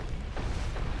backsies.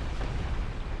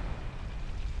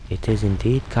 It is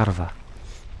indeed Carver.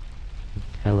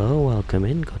 Hello, welcome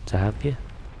in, good to have you.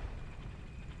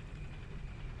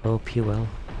 Hope you're well.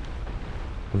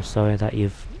 I'm sorry that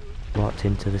you've walked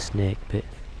into the snake pit.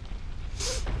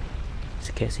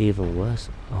 It gets even worse.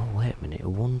 Oh, wait a minute.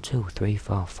 1, 2, 3,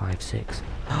 4, 5, 6.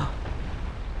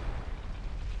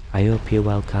 I hope you're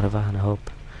well, Caravan. I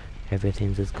hope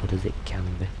everything's as good as it can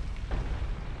be.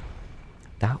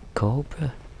 That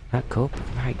cobra.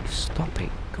 Right, stop it.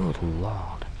 Good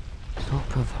lord. So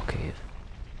provocative.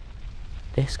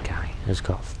 This guy has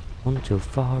got 1, 2,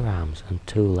 4 arms and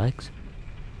 2 legs.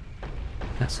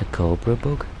 That's a cobra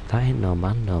bug. That ain't no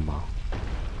man no more.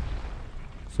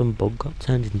 Some bug got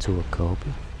turned into a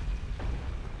cobra.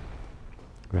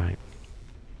 Right.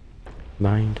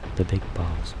 Mind the big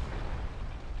balls.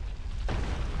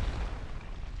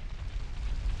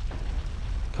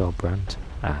 Cobrant.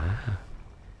 Ah.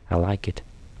 I like it.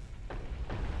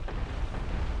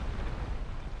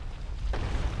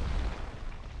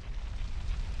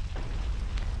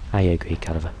 I agree,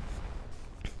 Carver.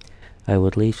 I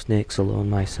would leave snakes alone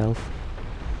myself.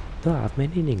 Don't have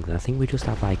many in England. I think we just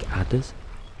have like adders.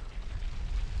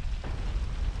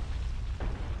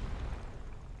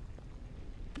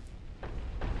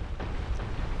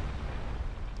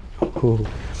 Oh,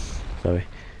 sorry.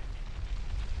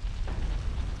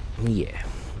 Yeah,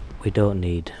 we don't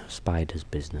need spiders'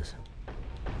 business.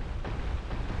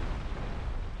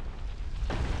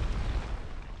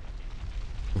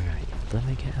 Right, let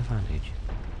me get advantage.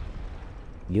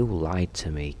 You lied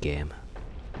to me, game.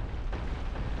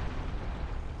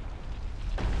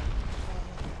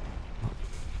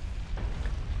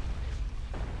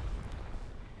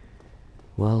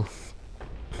 Well,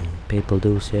 people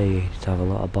do say you have to have a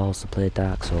lot of balls to play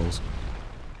Dark Souls.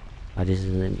 I just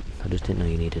didn't know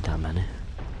you needed that many.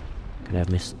 Can I have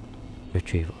Miss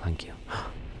Retrieval? Thank you.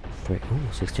 Ooh,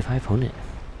 6,500.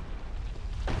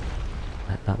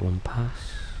 Let that one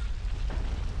pass.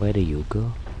 Where do you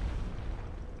go?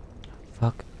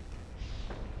 Fuck.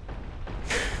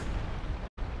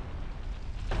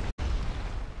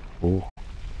 Ooh.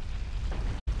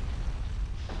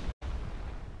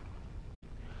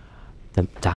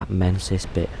 That Mensis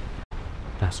bit.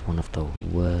 That's one of the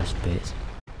worst bits.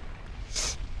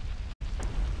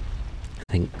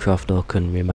 think Crofto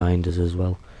can remind us as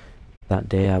well. That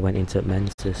day I went into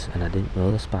Mensis and I didn't know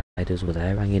the spiders were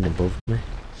there hanging above me.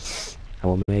 I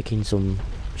was making some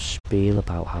spiel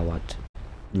about how I'd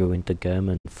ruined the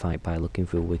German fight by looking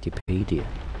through Wikipedia.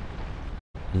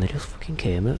 And they just fucking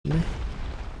came at me.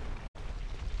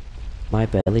 My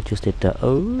belly just did the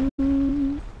oh.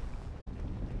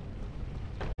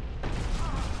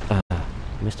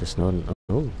 Mr. Snowden.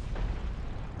 Oh.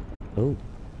 Oh.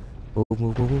 Oh, oh,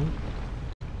 oh, oh.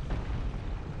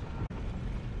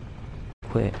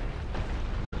 Quit.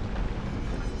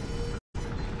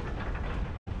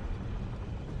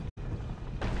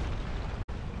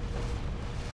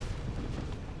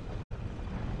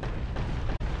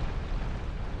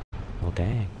 Oh,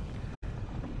 dang.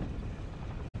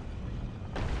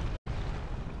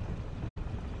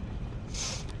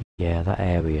 Yeah, that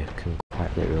area can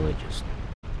quite literally just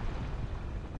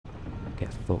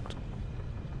get fucked.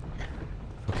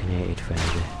 Fucking hated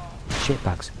frenzy.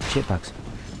 Shitbags, shitbags.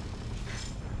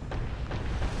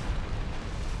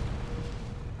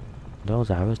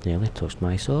 Those arrows nearly touched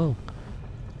my soul.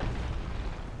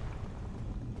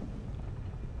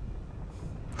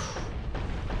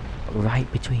 Right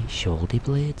between shoulder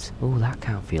blades? Oh, that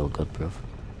can't feel good, bruv.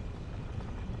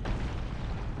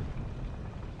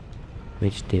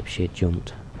 Which dipshit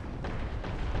jumped?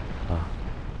 Oh.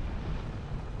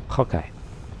 Okay.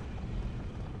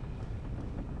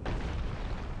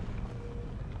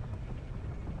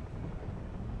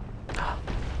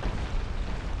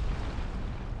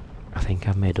 I think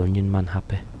I've made Onion Man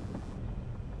happy.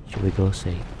 Should we go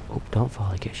see? Oh, don't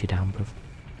fall, it gets you down, bruv.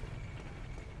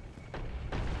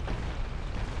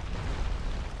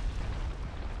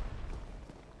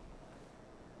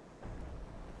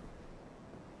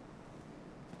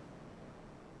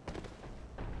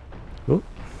 Oh.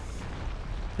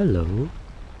 Hello.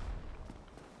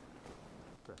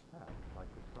 Perhaps I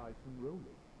could try some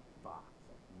rolling. Bah,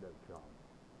 no chance.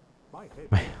 My head.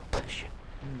 Well, bless you.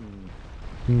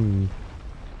 Do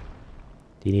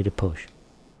you need a push?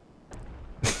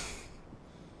 I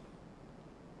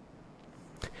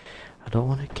don't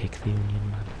want to kick the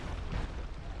Onion Man.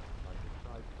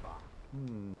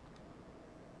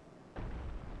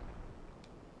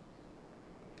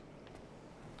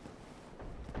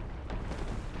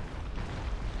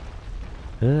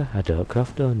 I don't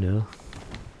craft or no.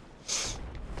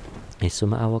 It's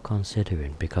something I was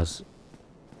considering because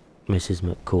Mrs.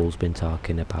 McCool's been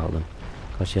talking about them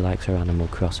because she likes her Animal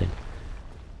Crossing.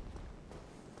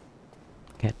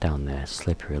 Get down there,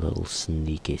 slippery little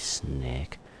sneaky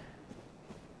snake.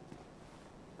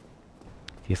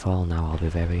 If you fall now, I'll be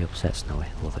very upset, Snowy.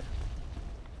 Love it.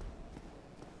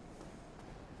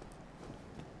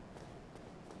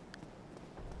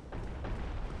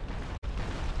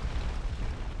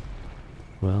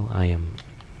 Well, I'm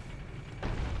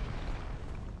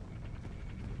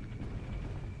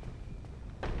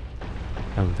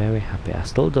very happy. I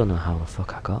still don't know how the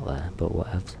fuck I got there, but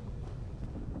whatever.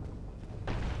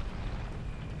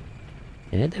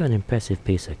 Yeah, they're an impressive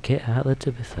piece of kit, aren't they,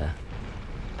 to be fair?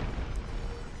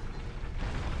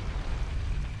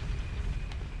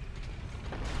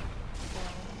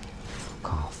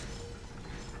 Fuck off.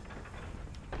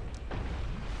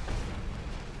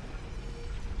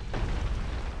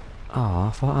 Oh, I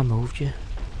thought I moved you.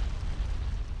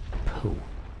 Pooh.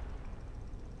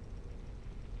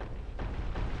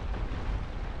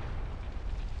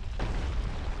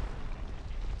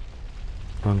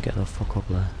 Come on, get the fuck up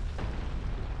there.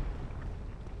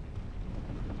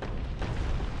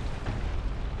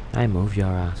 I moved your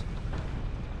ass.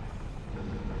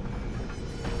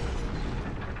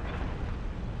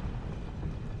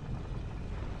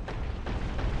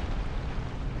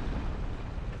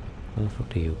 Where the fuck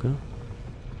do you go?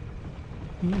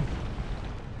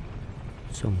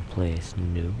 Someplace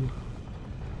new.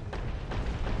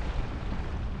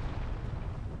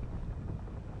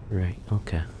 Right,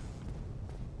 okay.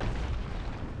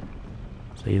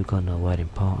 So you got nowhere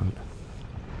important.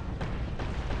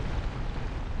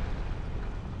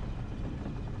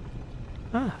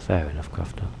 Ah, fair enough,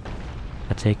 Crofter.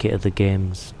 I take it the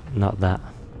game's not that.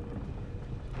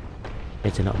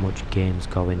 There's not much games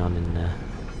going on in there.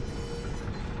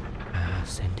 Ah,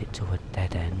 send it to a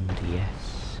dead end,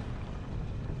 yes.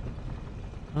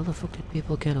 How the fuck did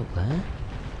people get up there?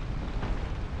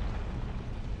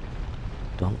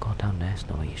 Don't go down there,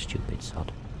 Snowy, you stupid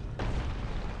sod.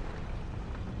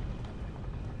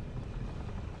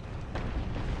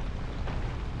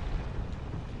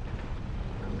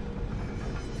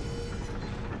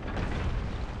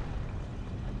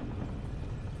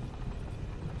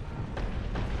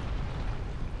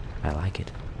 I like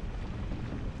it.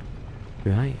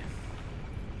 Right.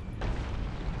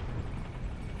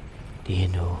 Do you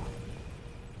know,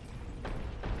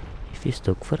 if you're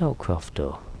stuck for Outcroft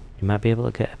though, you might be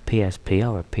able to get a PSP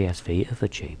or a PS Vita for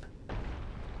cheap.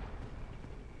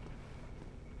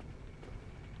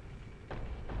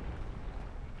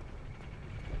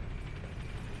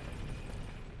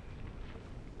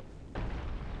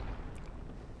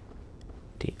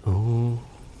 Oh,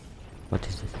 what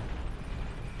is this?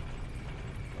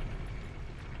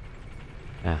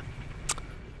 Ah,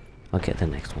 I'll get the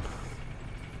next one.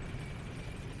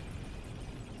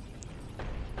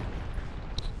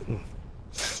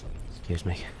 Excuse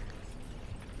me.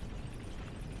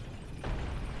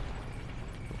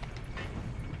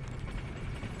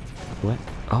 What?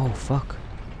 Oh, fuck.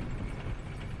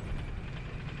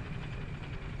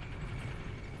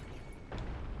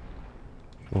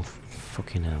 Oh,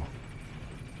 fucking hell.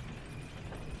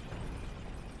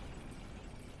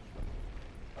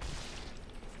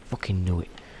 Fucking knew it.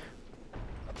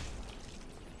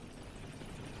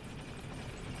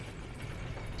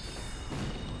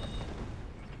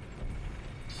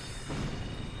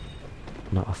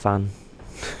 Not a fan.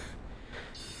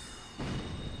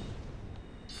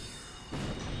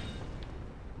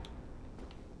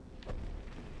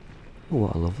 Oh,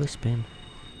 what a lovely spin.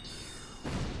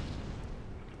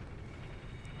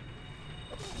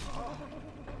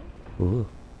 Ooh.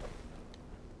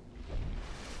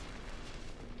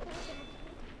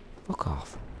 Fuck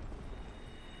off.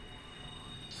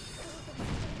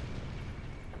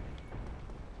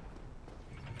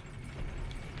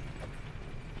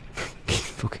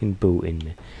 Fucking booting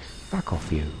me. Back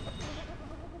off you.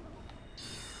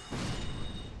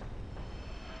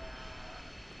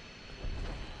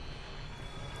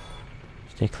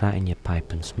 Stick that in your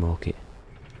pipe and smoke it.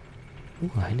 Ooh,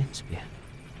 lightning spear.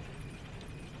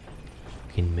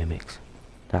 Fucking mimics.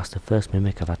 That's the first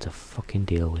mimic I've had to fucking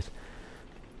deal with.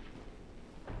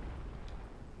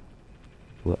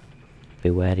 What?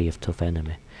 Be wary of tough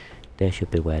enemy. They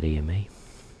should be wary of me.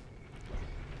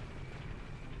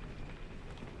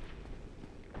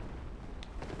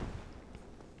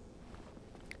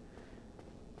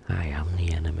 I am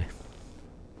the enemy.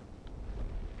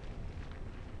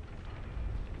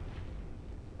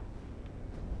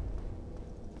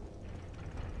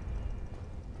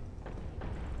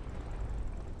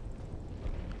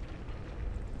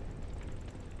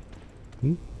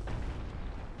 Hmm?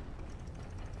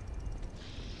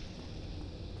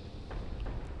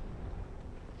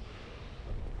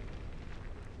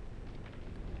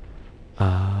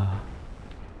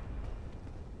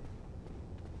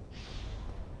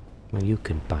 Well, you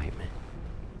can bite me.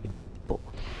 You butt.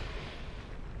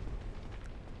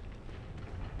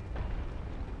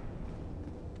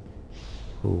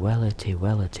 Ooh, wellity,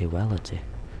 wellity, wellity.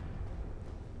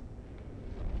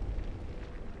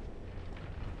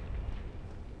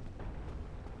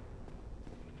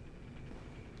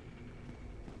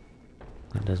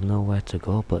 And there's nowhere to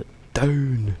go but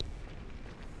down.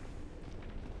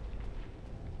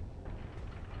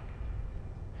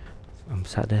 I'm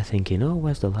sat there thinking, oh,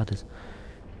 where's the ladders?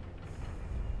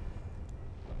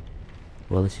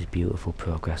 Well, this is beautiful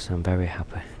progress. I'm very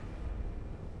happy.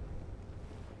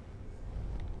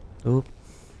 Oop.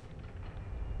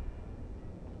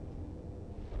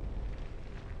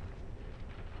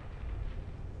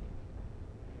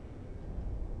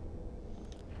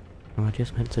 Am I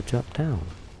just meant to drop down?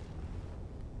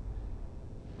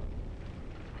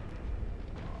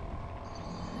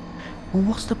 Well,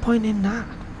 what's the point in that?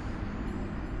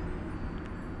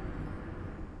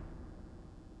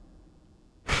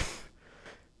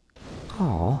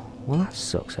 Oh, well that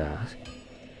sucks ass.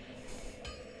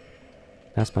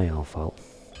 That's my own fault.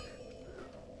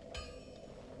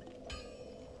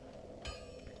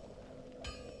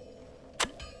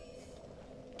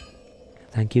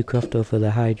 Thank you, Crofto, for the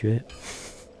hydrate.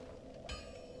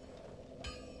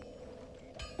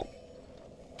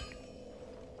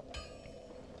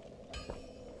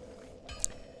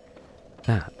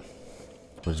 That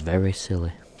was very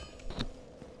silly.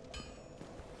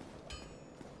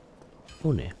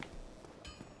 Funny,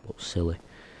 but silly.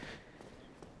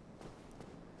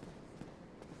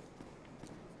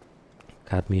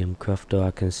 Cadmium Crofto, I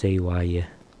can see why you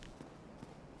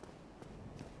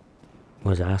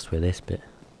was asked with this bit.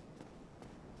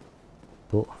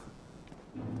 But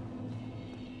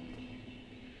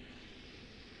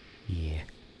yeah.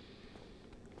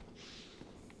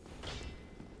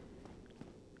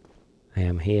 I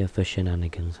am here for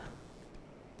shenanigans.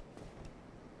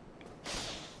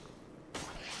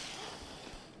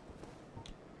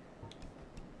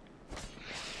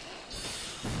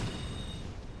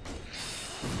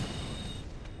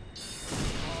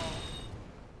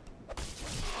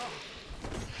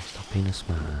 Stop Being a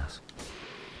smart ass.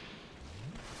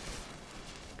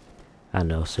 I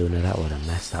know sooner that would have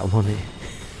messed that one in.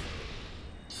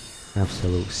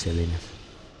 Absolute silliness.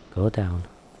 Go down.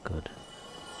 Good.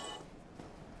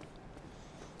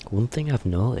 One thing I've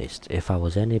noticed, if I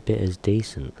was any bit as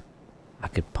decent, I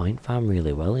could point farm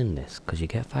really well in this, because you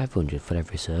get 500 for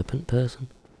every serpent person.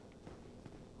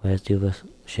 Where's the other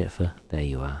shit for? There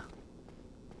you are.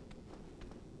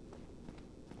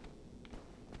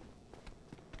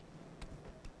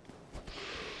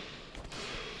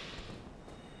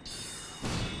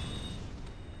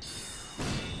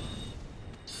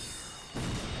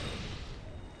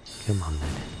 Come on then.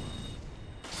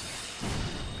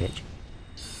 Bitch.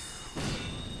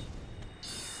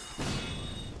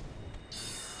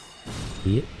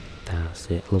 Yep,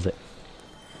 that's it. Love it.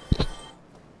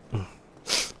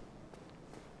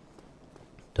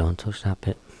 Don't touch that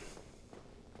bit.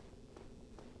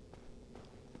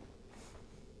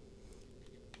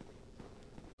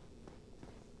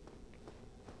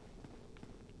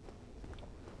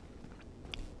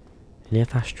 And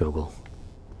if I struggle,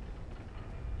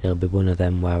 it'll be one of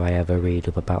them where I ever read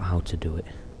up about how to do it.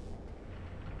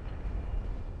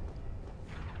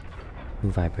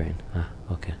 I'm vibrating. Ah,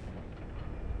 okay.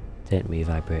 Take me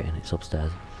vibrating, it's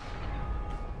upstairs.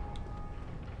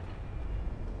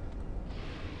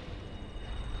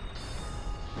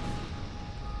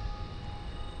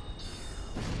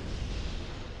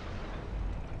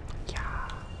 Yeah.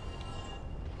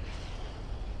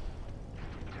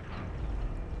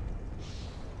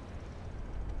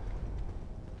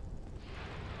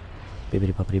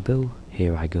 Bibbidi bobbidi boo,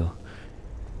 here I go.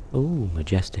 Ooh,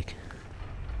 majestic.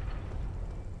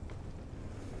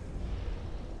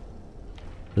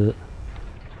 You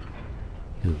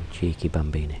cheeky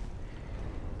bambini.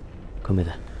 Come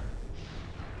hither.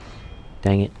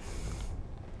 Dang it.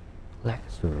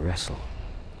 Let's wrestle.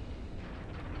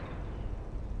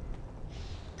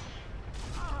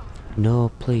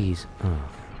 No, please. Oh.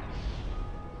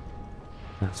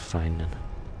 That's fine then.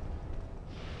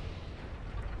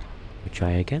 We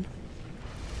try again.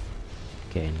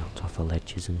 Getting knocked off of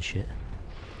ledges and shit.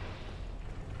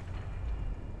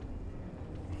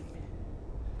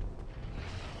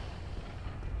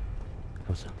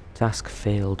 Task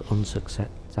failed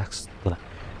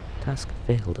task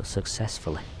failed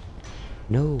successfully.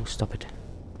 No, stop it.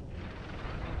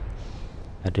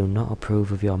 I do not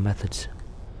approve of your methods.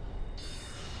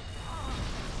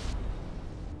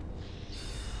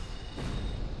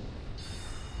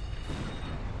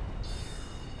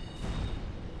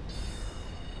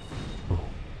 Oh,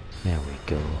 there we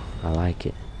go. I like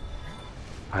it.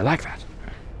 I like that.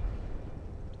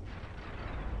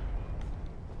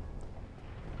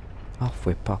 Off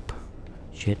we pop.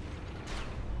 Shit.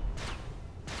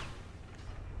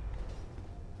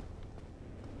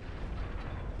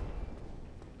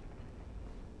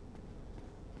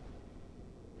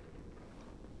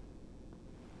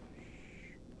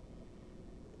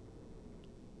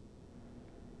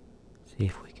 See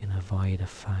if we can avoid a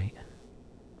fight.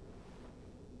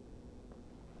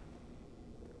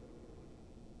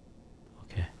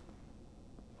 Okay.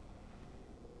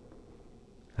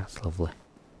 That's lovely.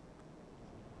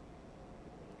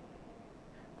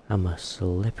 I'm a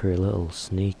slippery little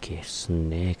sneaky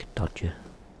snake dodger.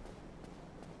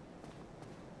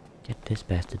 Get this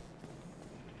bastard.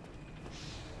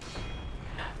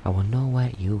 I will know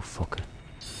where you fucker.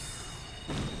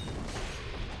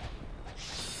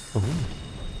 Oh.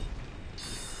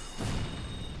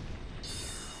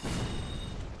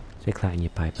 Stick that in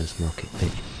your pipe and smoke it,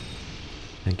 bitch.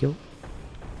 Thank you.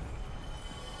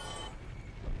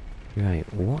 Right,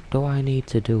 what do I need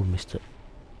to do, Mr.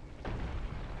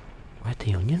 Where'd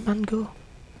the onion man go?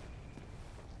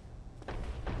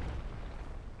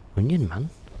 Onion man?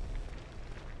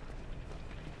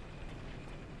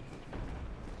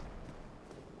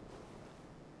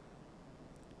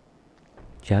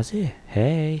 Jazzy,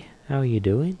 hey, how are you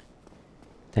doing?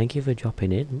 Thank you for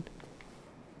dropping in.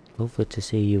 Lovely to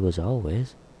see you as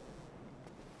always.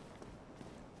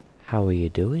 How are you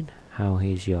doing? How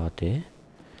is your day?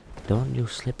 Don't you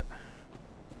slip.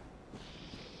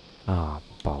 Ah,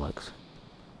 oh, bollocks.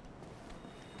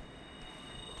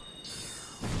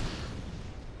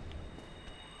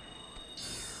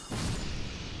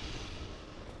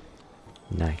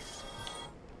 Nice.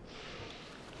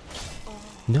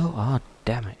 No, ah, oh,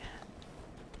 damn it.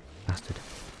 Bastard.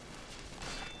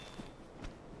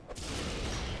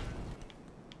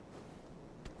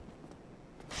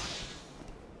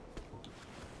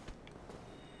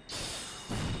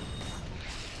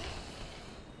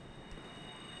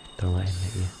 Don't let him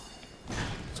hit you.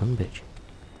 Son bitch.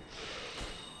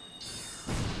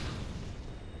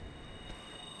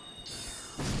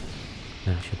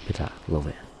 That should be that. Love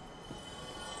it.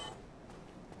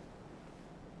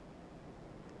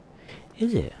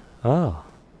 Is it? Oh.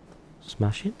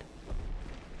 Smash it?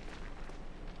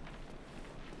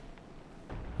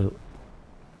 Oh.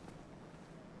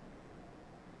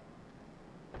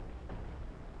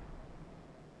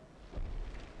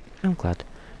 I'm glad.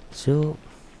 So,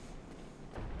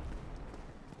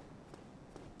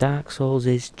 Dark Souls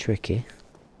is tricky,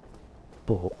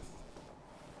 but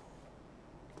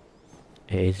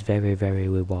it is very, very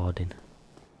rewarding.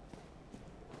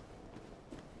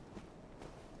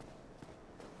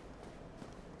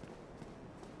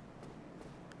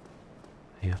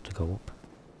 You have to go up.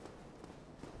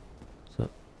 So,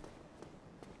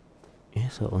 yeah,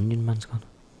 so Onion Man's gone.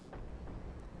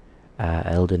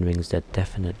 Elden Ring's a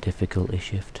definite difficulty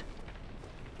shift.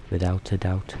 Without a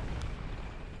doubt.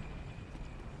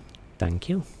 Thank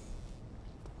you.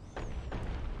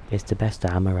 It's the best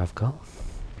armor I've got.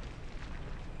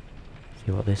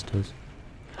 See what this does.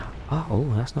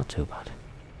 Oh, that's not too bad.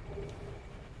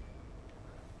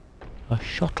 A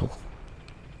shuttle.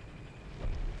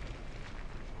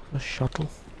 A shuttle?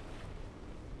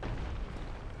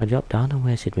 I dropped down and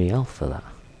wasted me health for that.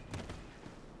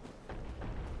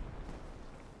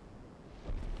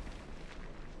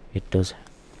 It does.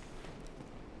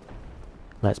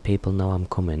 Lets people know I'm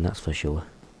coming, that's for sure.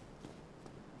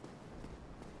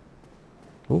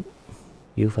 Oh,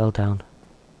 you fell down.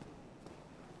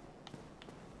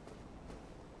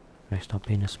 Right, stop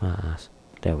being a smart ass.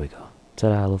 There we go.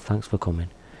 Ta-da, love, thanks for coming.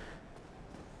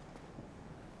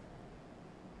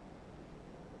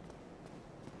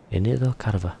 In it though,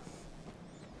 Carver.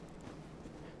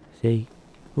 See?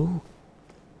 Ooh.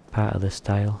 Part of the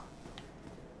style.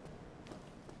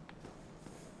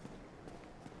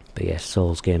 But yes,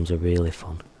 Souls games are really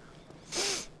fun.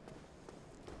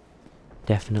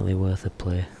 Definitely worth a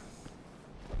play.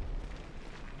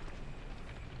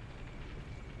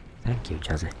 Thank you,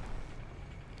 Jazzy.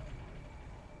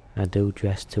 I do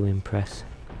dress to impress.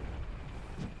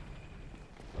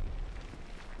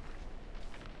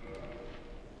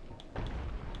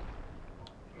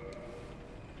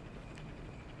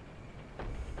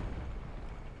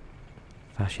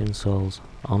 Fashion Souls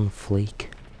on fleek.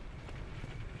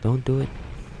 Don't do it.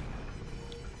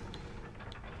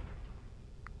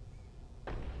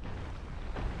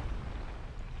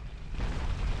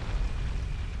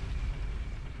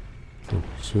 Oh,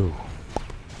 so.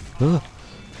 Oh!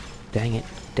 Dang it,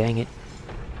 dang it.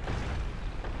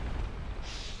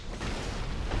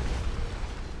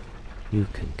 You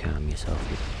can calm yourself,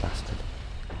 you bastard.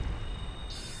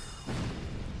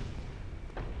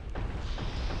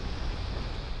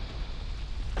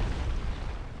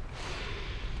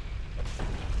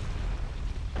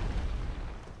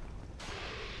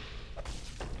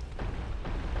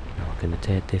 Gonna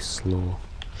take this slow.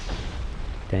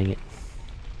 Dang it.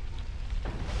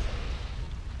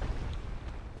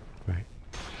 Right.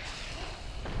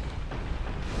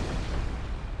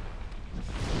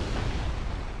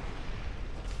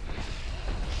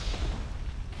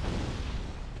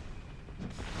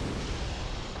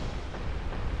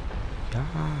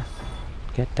 Ah,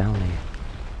 get down here.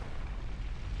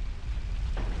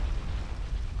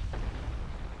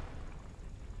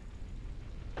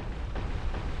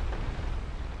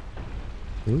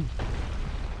 Ooh.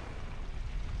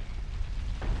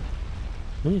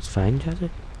 No, it's fine, Jazzy.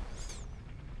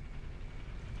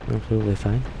 Absolutely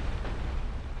fine.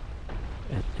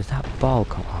 Is that ball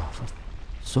come off?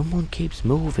 Someone keeps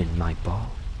moving my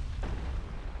ball.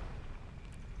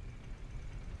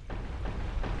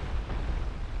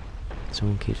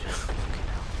 Someone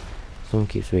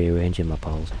keeps rearranging my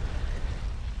balls.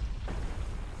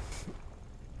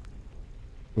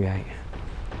 Right.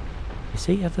 You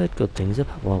see, I've heard good things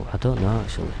about... Well, I don't know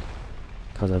actually.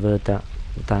 Because I've heard that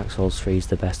Dark Souls 3 is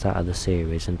the best out of the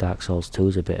series and Dark Souls 2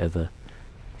 is a bit of a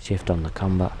shift on the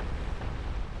combat.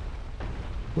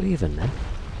 Well, even then.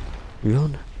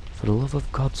 Run! For the love of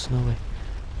God, Snowy.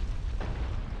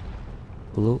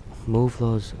 Move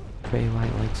those pretty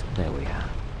white legs. There we are.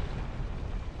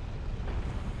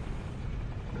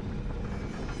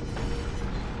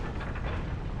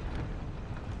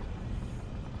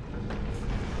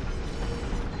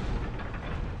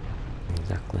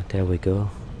 Exactly, there we go.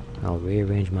 I'll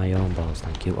rearrange my own balls,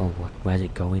 thank you. Oh, where's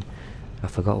it going? I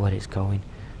forgot where it's going.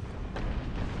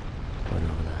 Going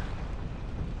over there.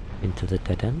 Into the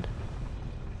dead end?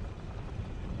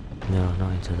 No,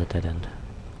 not into the dead end.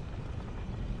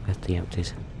 Where's the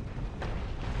empties?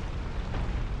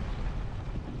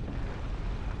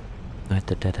 Where'd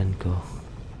the dead end go?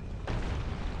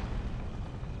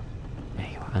 There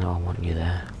you are. I know I want you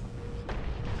there.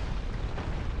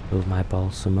 Move my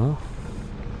balls some more.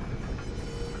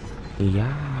 Yes.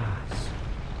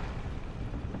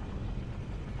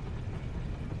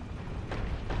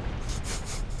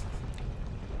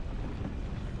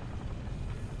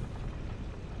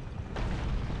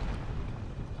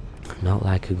 Not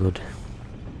like a good...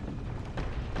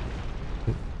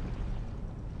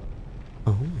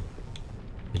 Oh,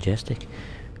 majestic.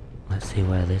 Let's see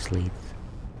where this leads.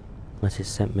 Unless it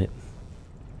sent me...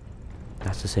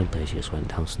 That's the same place you just went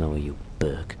down, Snowy, you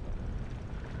berg.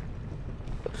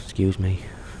 Excuse me.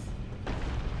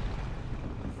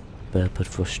 Burp of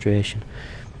frustration.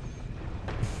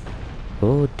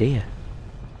 Oh dear.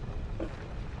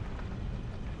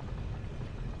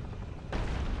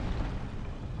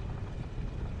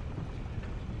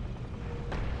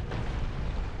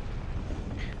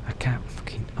 I can't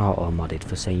fucking auto-modded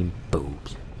for saying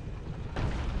boobs.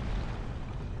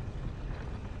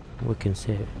 We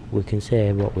can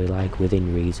say what we like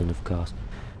within reason, of course.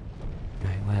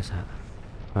 Right, where's that?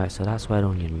 Right, so that's where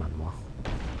Onion Man was.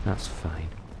 That's fine.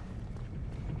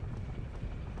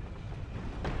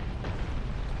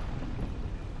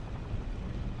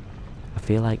 I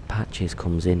feel like Patches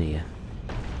comes in here.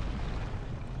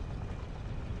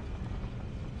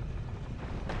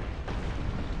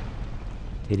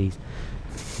 Titties.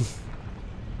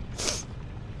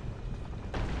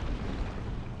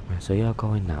 Right, so you're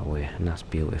going that way, and that's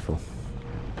beautiful.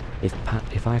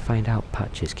 If I find out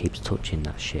Patches keeps touching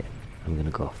that shit, I'm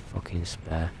gonna go fucking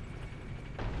spare.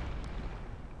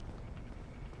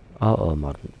 Auto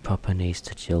mod proper needs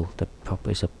to chill.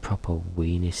 It's a proper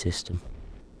weenie system.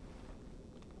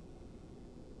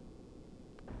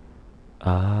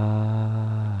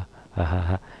 I've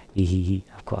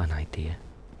got an idea.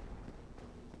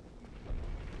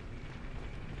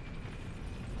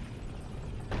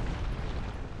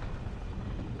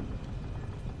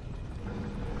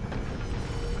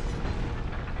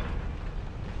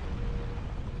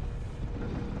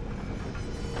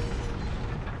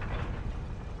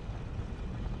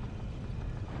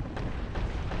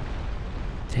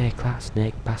 Take that,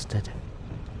 snake bastard.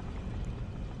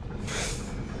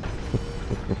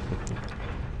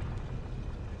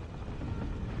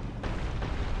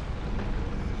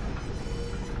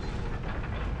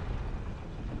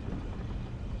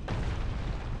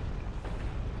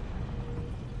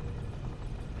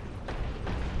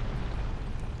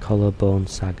 Collarbone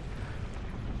sag.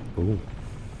 Ooh.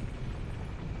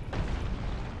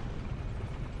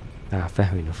 Ah,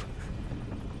 fair enough.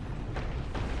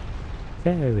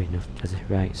 Fair enough, does it?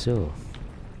 Right, so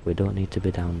we don't need to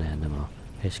be down there no more.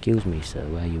 Excuse me, sir,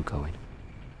 where are you going?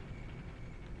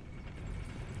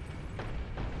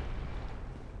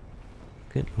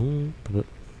 Good. There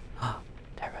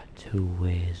are two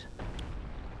ways.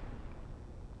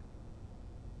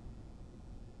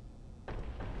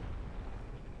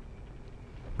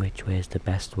 Which way is the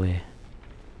best way?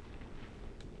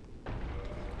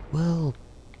 Well,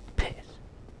 piss.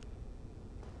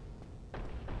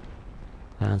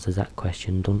 That answers that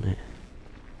question, doesn't it?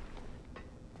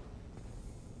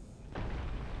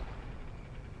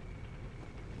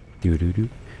 Do.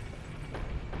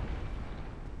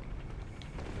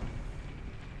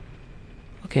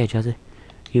 Okay, Jazzy.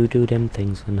 You do them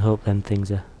things and hope them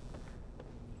things are...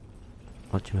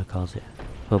 whatchamacallit it?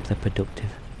 Hope they're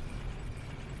productive.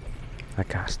 I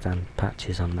can't stand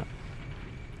Patches on that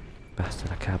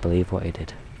bastard. I can't believe what he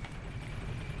did.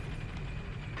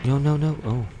 No.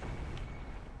 Oh.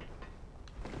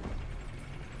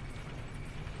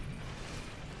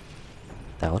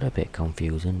 That was a bit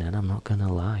confusing then, I'm not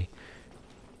gonna lie.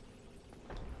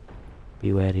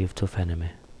 Be wary of tough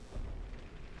enemy.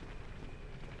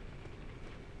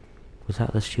 Was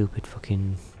that the stupid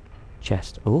fucking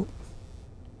chest? Oh.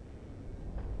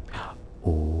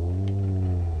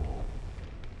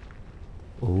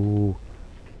 Oh.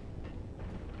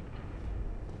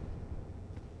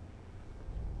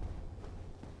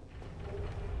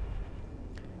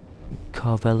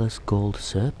 Carvella's gold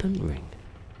serpent ring.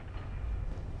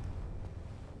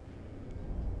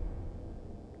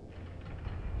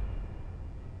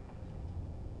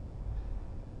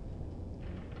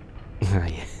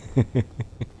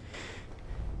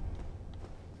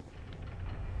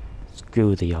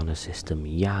 Screw the honour system,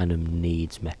 Yarnum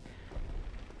needs me.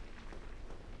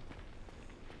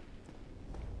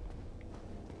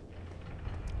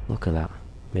 Look at that,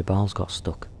 my balls got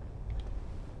stuck.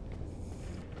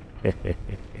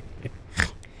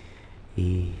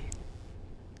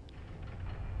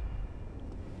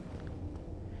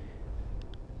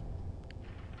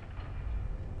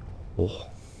 Oh.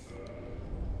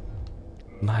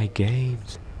 My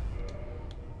games.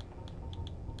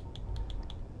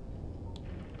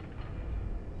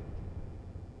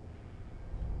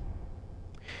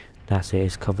 That's it,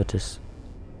 it's covetous.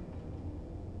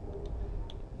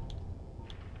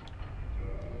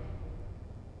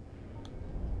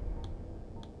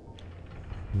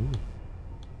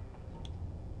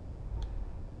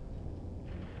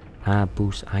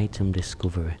 Boost item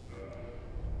discovery.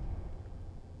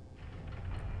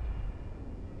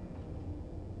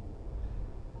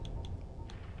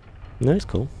 No, it's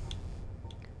cool.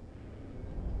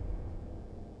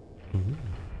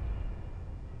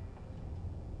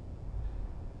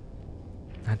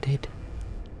 I did.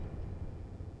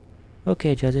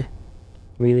 Okay, Jazzy.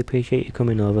 Really appreciate you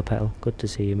coming over, Petal. Good to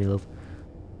see you, my love.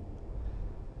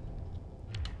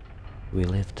 We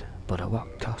lived, but at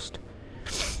what cost?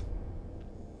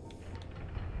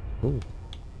 Ooh.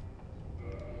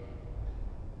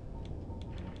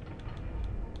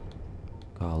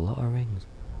 Got a lot of rings.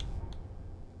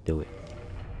 Do it.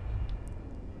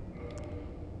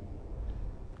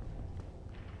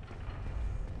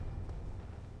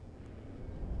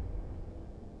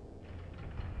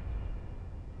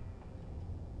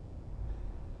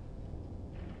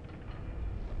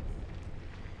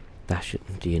 That should,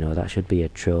 do you know, that should be a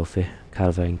trophy,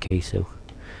 Calva and Kisu.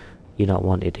 You're not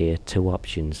wanted here, 2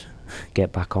 options.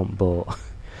 Get back on boat,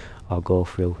 or go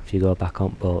through. If you go back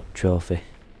on boat, trophy.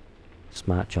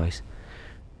 Smart choice.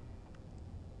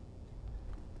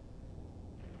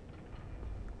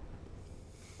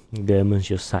 German's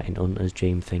just sat in Hunter's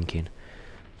dream thinking,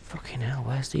 fucking hell,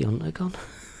 where's the Hunter gone?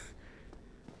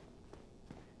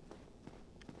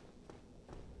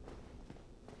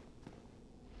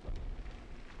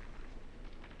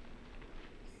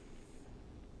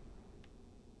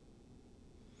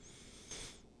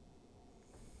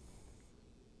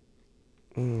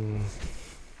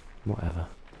 Whatever.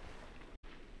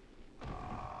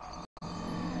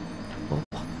 Oh.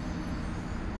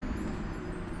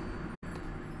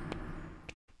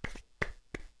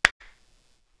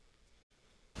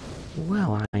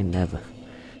 Well, I never.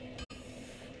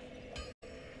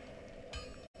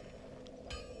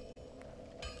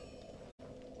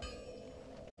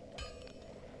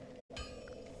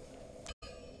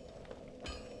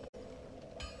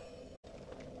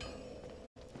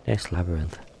 This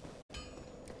labyrinth.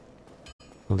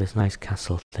 Well, this nice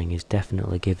castle thing is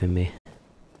definitely giving me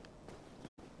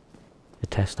a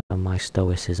test on my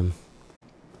stoicism.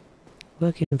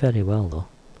 Working very well though.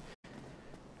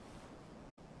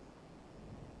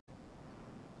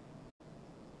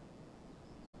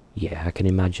 Yeah, I can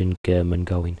imagine German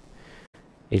going,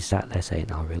 is that they're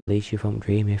saying, I'll release you from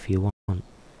dream if you want.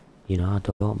 You know, I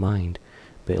don't mind.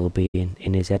 But it'll be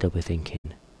in his head, he'll be thinking,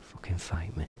 fucking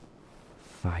fight me.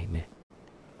 Fight me.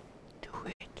 Do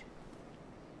it.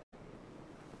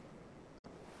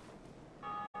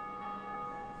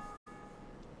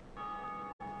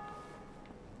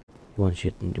 He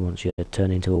wants you to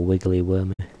turn into a wiggly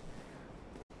worm.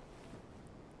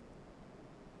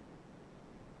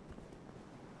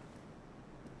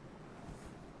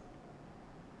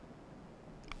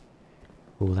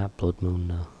 Oh, that blood moon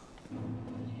though.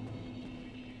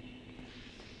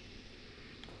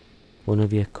 One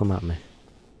of you come at me.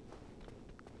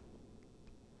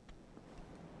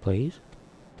 Please?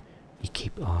 He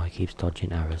keeps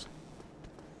dodging arrows.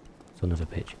 Son of a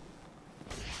bitch.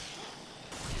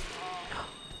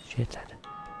 Shit head.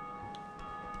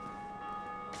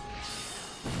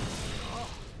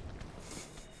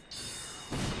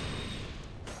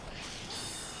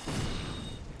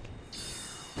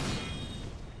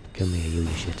 Come here, you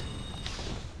shit.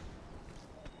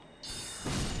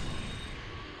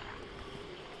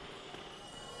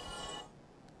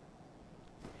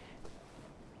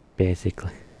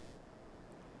 Basically.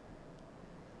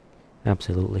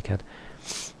 Absolutely, Cad.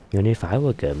 And if I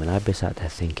were German, I'd be sat there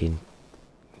thinking,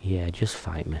 yeah, just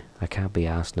fight me. I can't be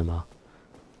arsed no more.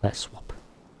 Let's swap.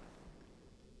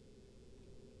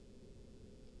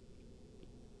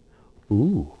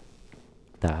 Ooh.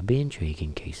 That'd be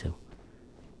intriguing, Kisu.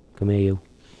 Come here, you.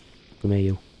 Come here,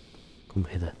 you. Come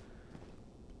hither.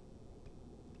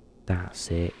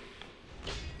 That's it.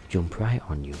 Jump right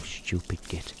on, you stupid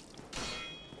git.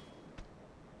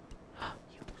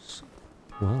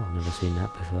 Well, I've never seen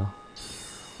that before.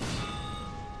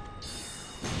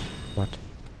 What?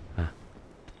 Ah.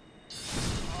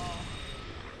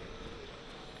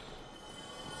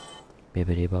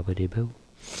 Bibbidi bobbidi boo.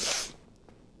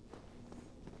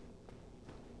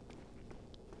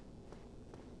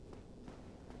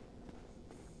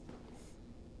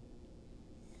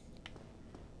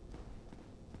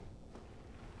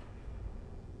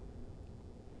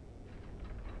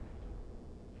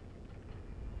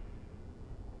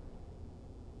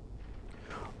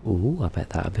 Ooh, I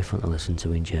bet that'd be fun to listen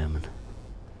to in German.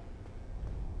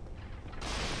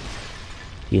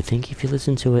 You'd think if you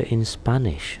listen to it in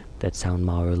Spanish, they'd sound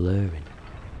more alluring.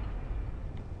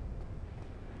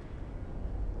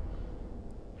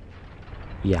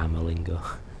 Yamalingo.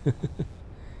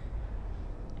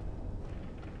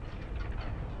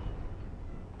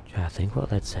 Try to think what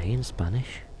they'd say in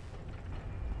Spanish.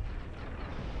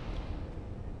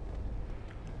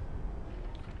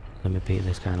 Let me beat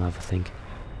this guy and have a think.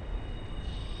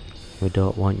 We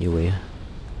don't want you here.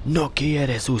 No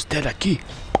quieres usted aquí.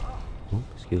 Oh,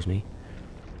 excuse me.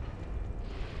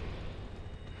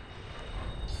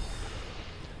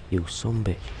 You son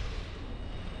bitch.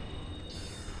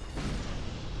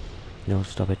 No,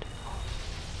 stop it.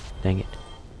 Dang it.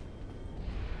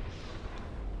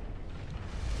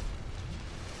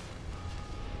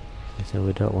 I said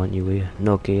we don't want you here.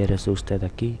 No quieres usted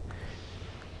aquí.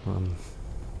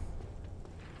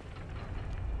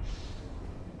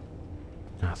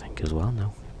 I think as well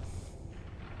now.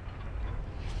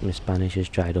 My Spanish has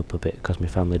dried up a bit because my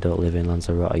family don't live in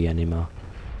Lanzarote anymore.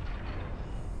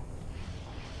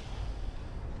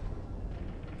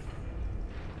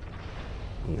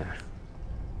 Nah.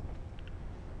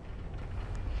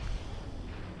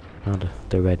 Oh,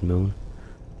 the red moon.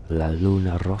 La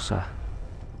luna rosa.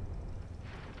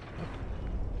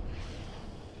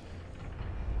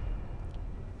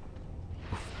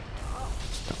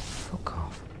 Stop, fuck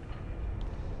off.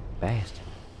 Best.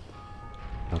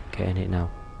 Not getting it now.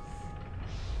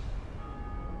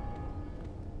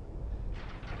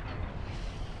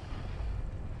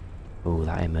 Oh,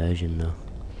 that immersion though.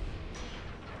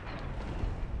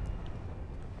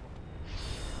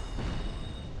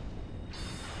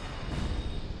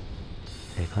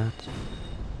 Take that.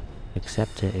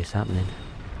 Accept it, it's happening.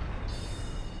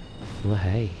 Well,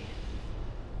 hey.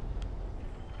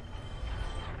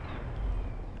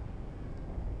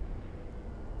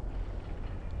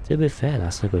 To be fair,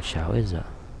 that's a good shout, is it?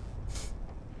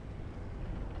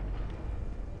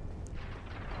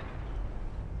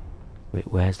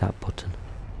 Wait, where's that button?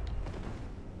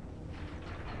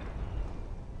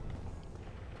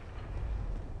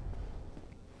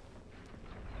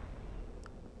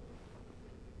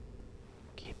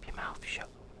 Keep your mouth shut.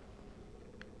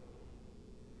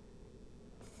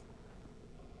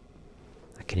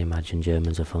 I can imagine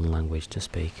German's a fun language to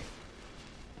speak.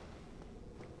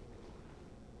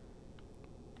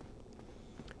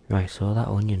 Right, so that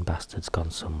onion bastard's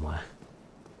gone somewhere.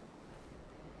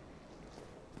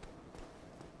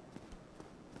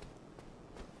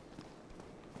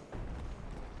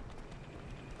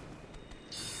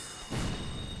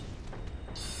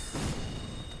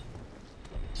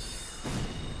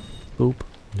 Oop.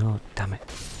 No, damn it.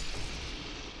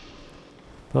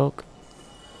 Poke.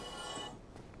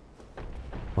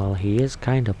 Well, he is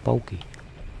kinda bulky.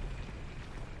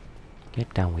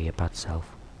 Get down with your bad self.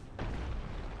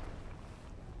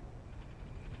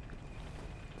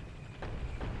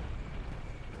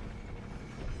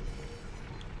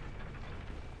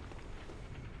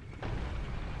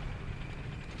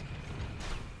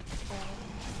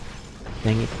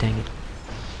 Dang it, dang it.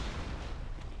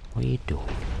 What are you doing?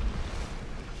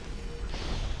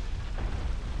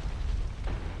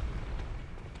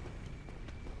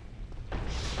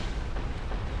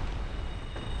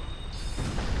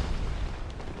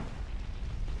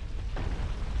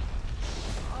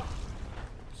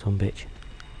 Some bitch.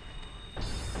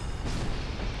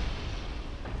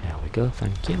 There we go,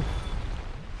 thank you.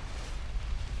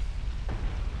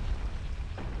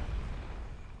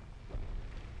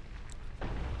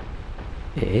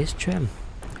 It is Trem.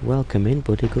 Welcome in,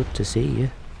 buddy, good to see you.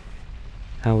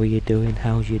 How are you doing?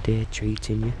 How's your day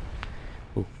treating you?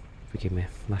 Oh, forgive me,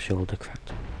 my shoulder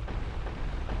cracked.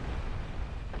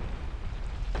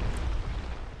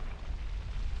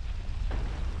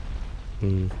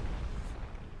 I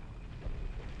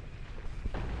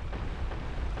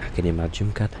can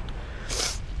imagine, Cad.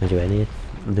 Any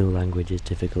new language is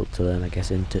difficult to learn, I guess,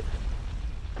 isn't it?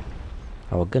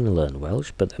 I was gonna learn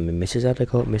Welsh, but then my missus had to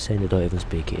go at me saying they don't even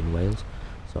speak it in Wales,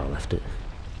 so I left it.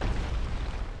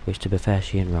 Which, to be fair,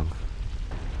 she ain't wrong.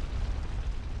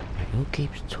 Right, who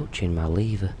keeps touching my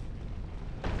lever?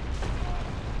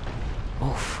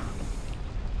 Oof.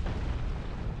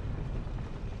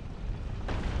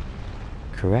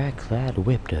 Crack that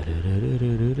whip. Da -da -da -da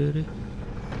 -da -da -da.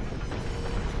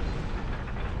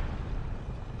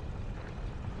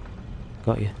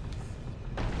 Got you.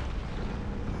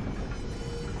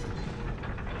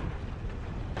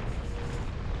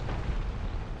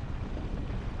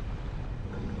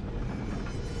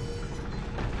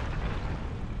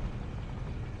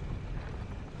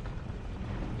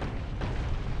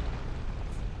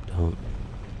 Don't.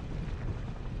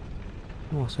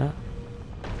 What's that?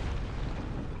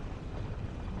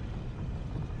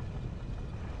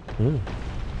 Ooh.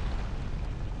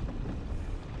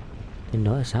 Didn't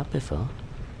notice that before.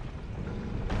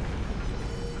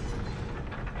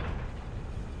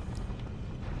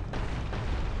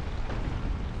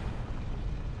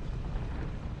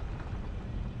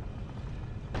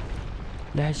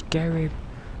 Let's get him.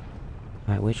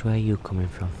 Right, which way are you coming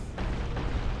from?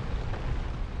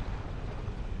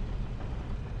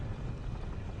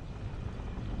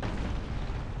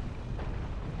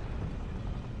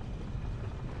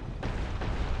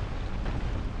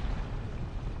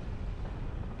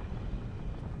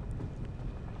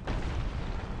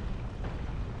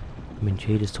 I'm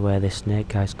intrigued as to where this snake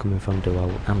guy's coming from.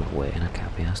 I'm not waiting, I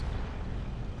can't be asked.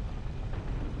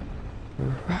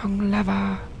 Wrong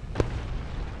lever!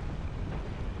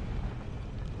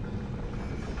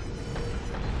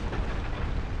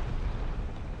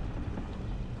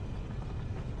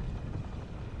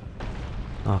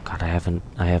 Oh god, I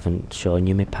haven't shown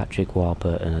you my Patrick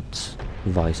Warburton's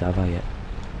voice, have I yet?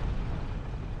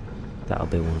 That'll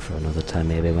be one for another time,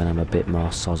 maybe when I'm a bit more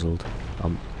sozzled,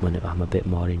 when I'm a bit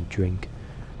more in drink.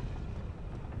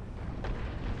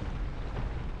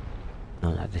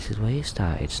 No, this is where you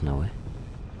started, Snowy.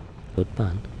 Good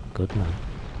man, good man.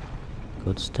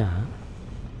 Good start.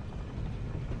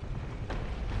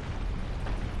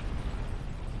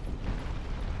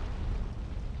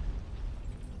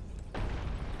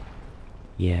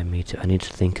 Yeah, me too. I need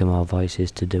to think of more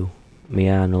voices to do. Me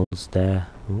Arnold's there.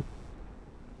 Ooh.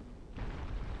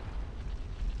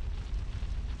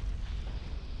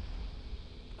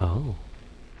 Oh.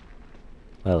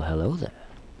 Well, hello there.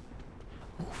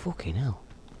 Oh, fucking hell.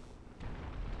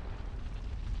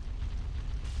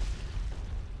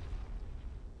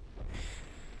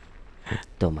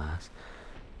 Dumbass.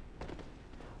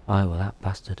 Oh, well, that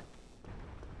bastard.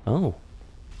 Oh.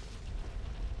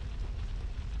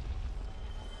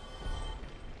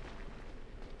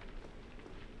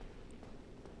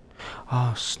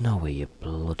 Oh, Snowy, you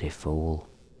bloody fool.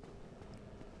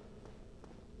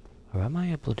 Or am I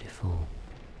a bloody fool?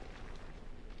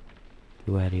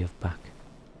 Be wary of back.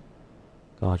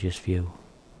 Gorgeous view.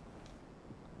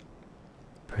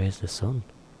 Praise the sun.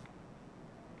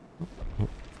 Oh,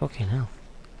 fucking hell.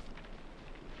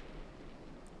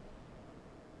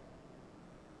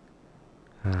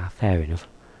 Ah, fair enough.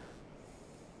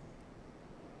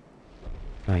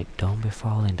 Right, don't be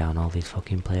falling down all these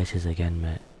fucking places again,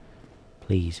 mate.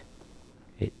 Please.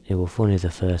 It was funny the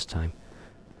first time.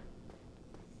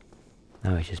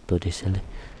 Now it's just bloody silly.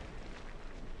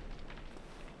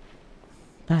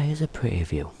 That is a pretty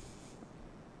view.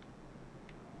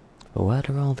 But where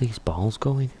are all these balls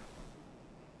going?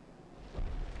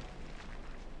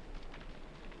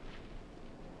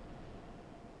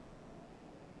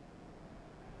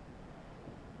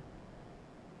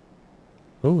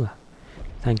 Ooh,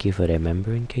 thank you for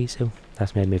remembering, Kisu.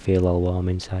 That's made me feel all warm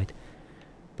inside.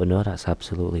 But no, that's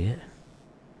absolutely it.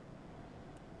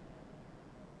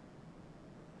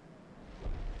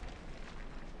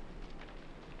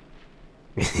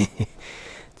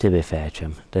 To be fair,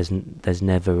 Trim, there's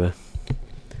never a...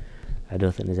 I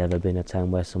don't think there's ever been a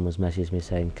time where someone's messaged me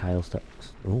saying, Kyle, stop...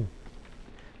 Ooh.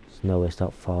 Snowy,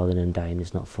 stop falling and dying,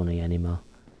 it's not funny anymore.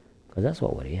 Because that's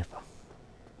what we're here for.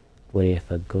 We're here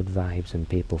for good vibes and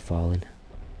people falling.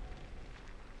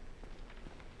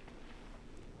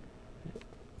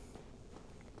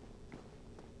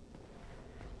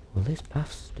 Well, this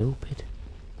path's stupid.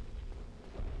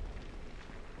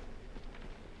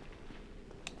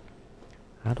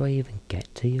 How do I even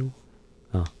get to you?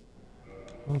 Oh.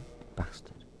 Oh,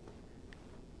 bastard.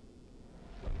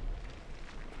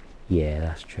 Yeah,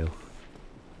 that's true.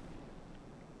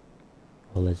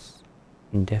 Well, there's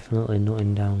definitely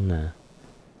nothing down there.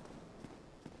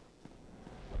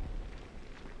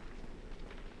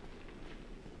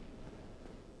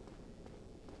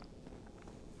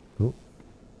 Oh.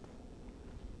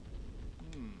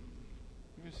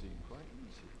 You seem quite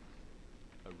easy.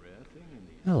 A rare thing in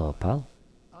these. Hello, pal.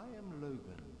 I am Logan.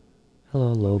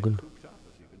 Hello, Logan. Cooped up,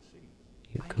 as you can see.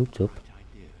 You cooped up? Right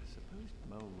idea. Supposed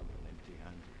mole and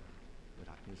empty-handed, but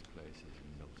Agnes' place is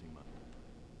melting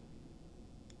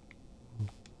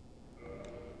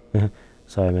much.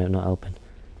 Sorry, mate, I'm not helping.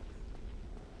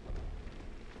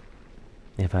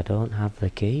 If I don't have the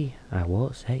key, I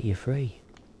won't set you free.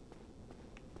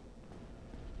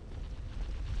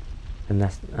 And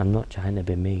I'm not trying to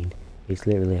be mean. It's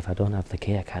literally, if I don't have the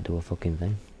key, I can't do a fucking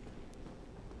thing.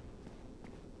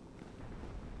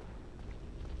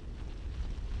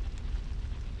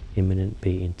 Imminent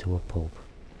beating to a pulp.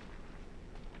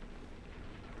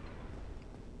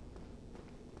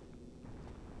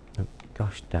 Oh,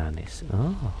 gosh darn it.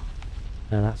 Oh,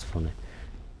 now that's funny.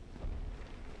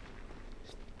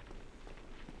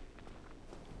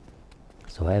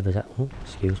 So whatever's that... Oh,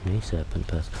 excuse me, serpent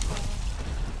person.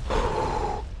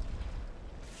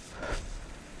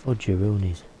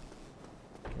 Fudgeroonies.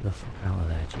 Get the fuck out of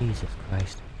there, Jesus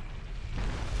Christ.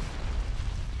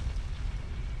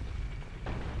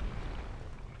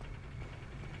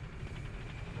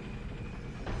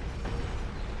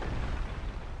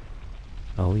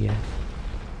 Oh yes.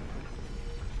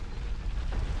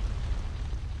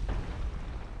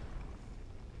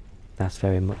 That's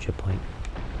very much a point.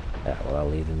 Well, I'll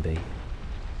leave him be.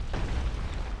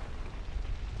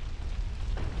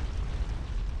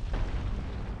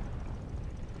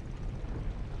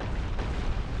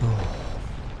 Oh,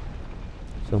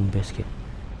 some biscuit.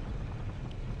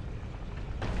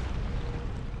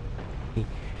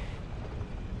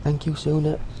 Thank you,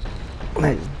 Sooner.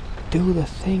 Let's do the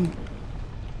thing.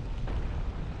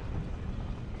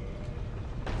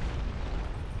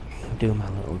 Do my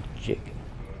little jig.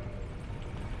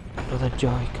 Another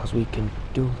joy, cause we can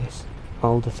do this.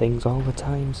 All the things, all the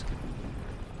times.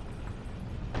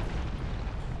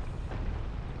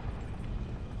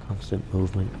 Constant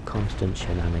movement, constant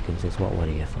shenanigans is what we're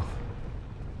here for.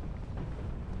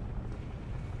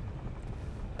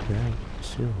 Right,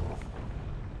 so...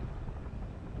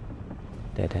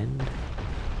 dead end.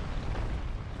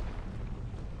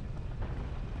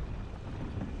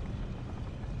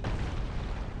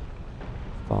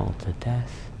 Fall to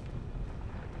death.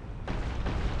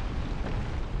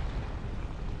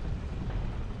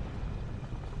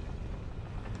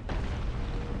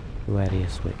 Where do you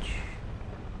switch?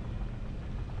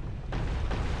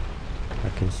 I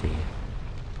can see you.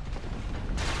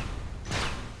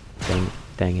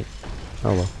 Dang it.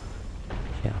 Oh well.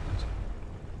 Shit happens.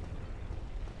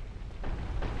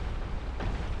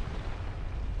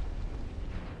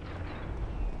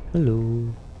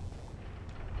 Hello.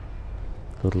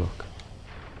 Good luck.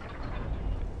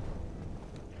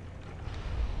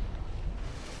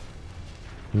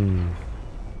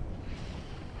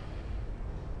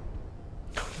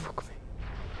 Fuck me.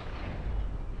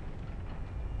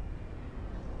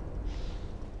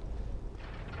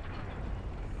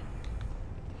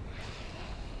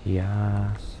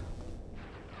 Yes.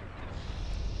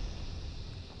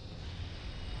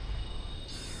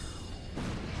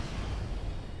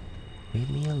 Leave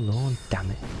me alone,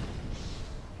 damn it.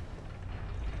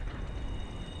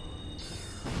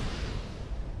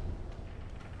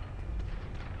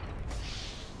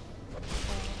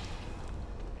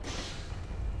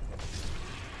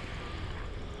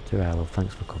 Well,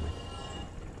 thanks for coming.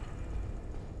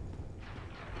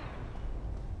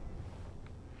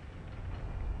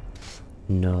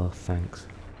 No, thanks.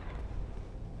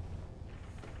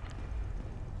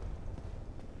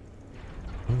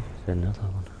 Oh, there's another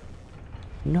one.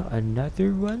 Not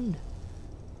another one?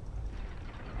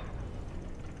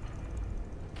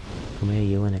 Come here,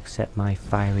 you, and accept my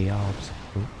fiery orbs.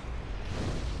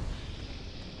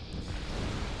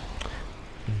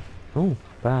 Oh,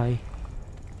 bye.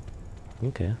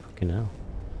 Okay, fucking hell.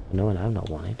 No one I'm not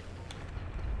wanted.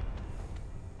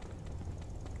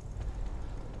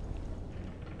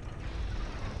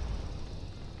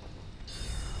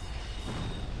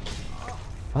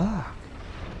 Fuck.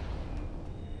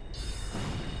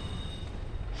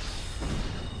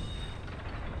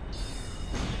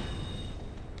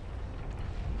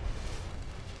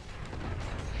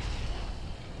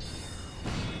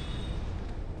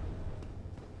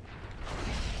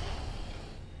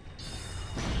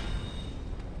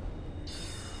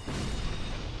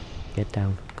 Get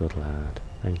down, good lad.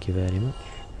 Thank you very much.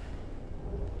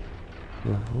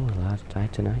 Oh, lad,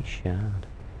 titanite shard.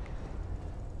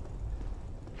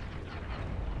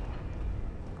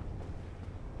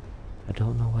 I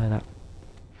don't know where that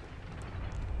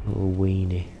little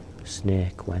weenie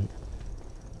snake went.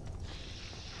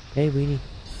 Hey, weenie.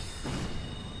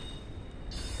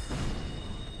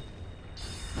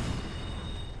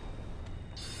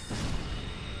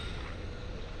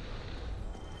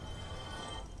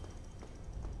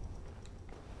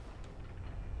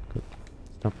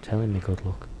 Stop telling me good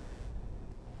luck.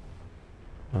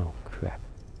 Oh, crap.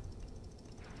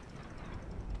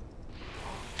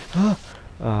 Oh.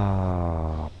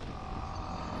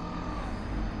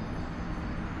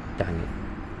 Dang it.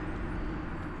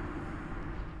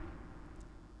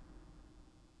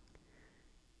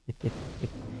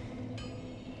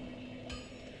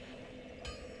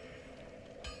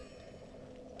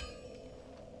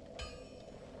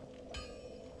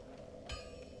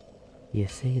 You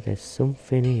see, there's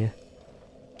something here.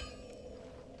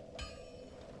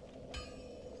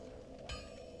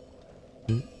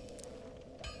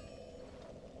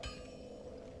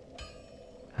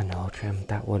 I know, Trim,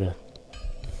 that would've...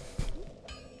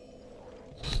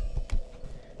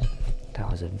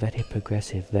 was a very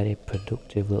progressive, very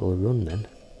productive little run then.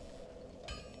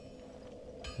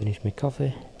 Finished my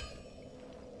coffee.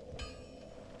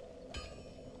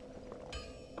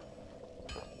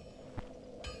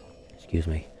 Excuse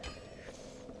me.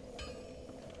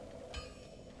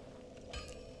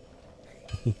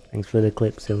 Thanks for the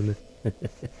clip, Silver.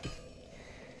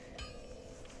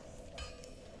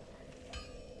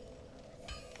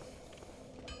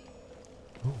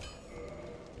 Oh.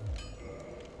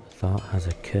 A thought has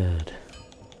occurred.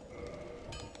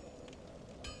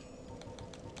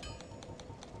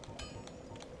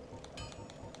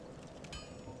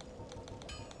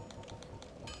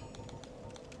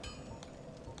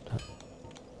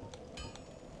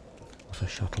 What's a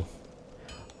shuttle?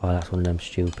 Oh, that's one of them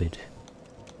stupid.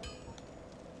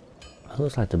 That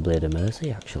looks like the Blade of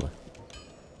Mercy, actually.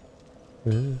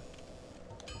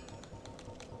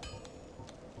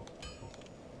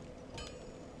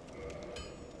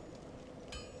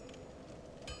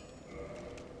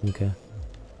 Okay.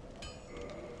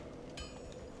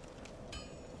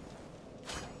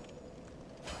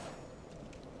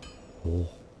 Oh.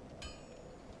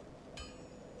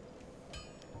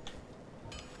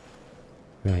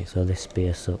 Right, so this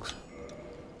spear sucks.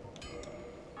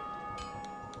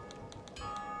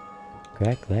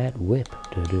 Crack that whip.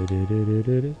 Do do do do do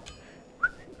do do.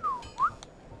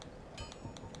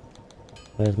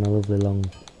 Where's my lovely long...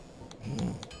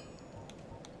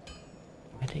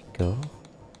 Where'd it go?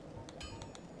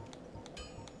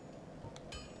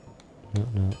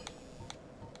 No.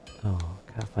 Oh,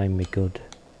 can't find me good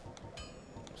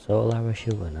soul arrow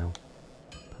shooter now.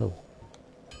 Pull.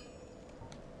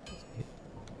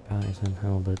 Partisan,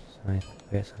 halberd, scythe,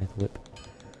 great scythe, whip.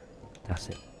 That's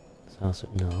it. Sounds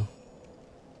no.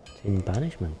 Tin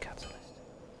banishment catalyst.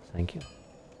 Thank you.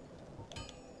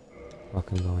 What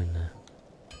can go in there?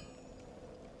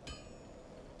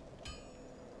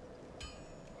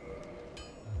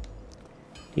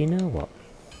 Do you know what?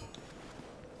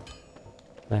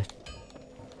 Left.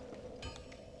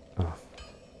 Oh.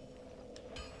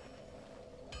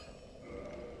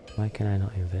 Why can I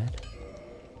not invade?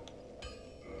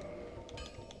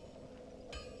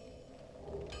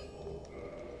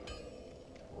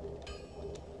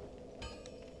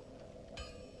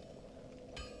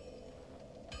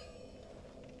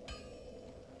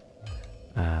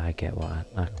 I get what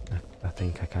I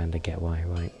think I kinda get why,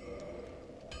 right?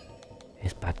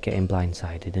 It's bad getting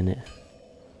blindsided, isn't it?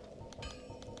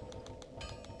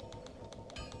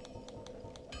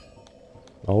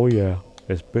 Oh yeah,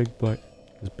 it's big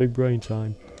brain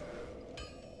time.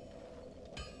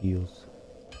 Heals.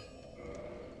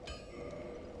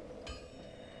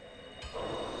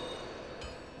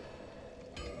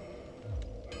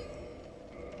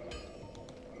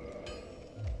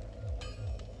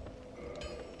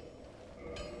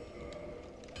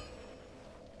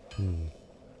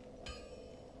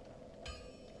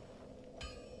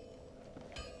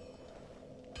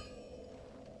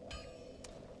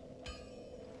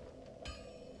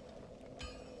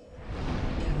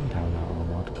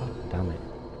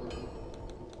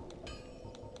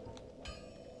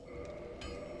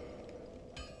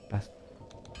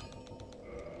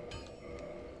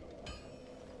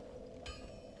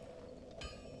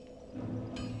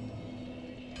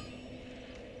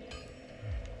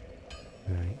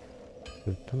 Right,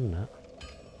 we've done that.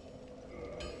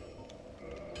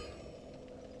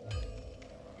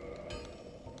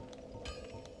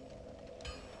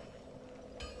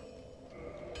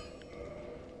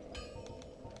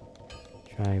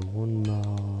 Try one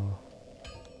more.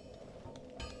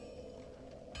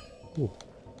 Ooh.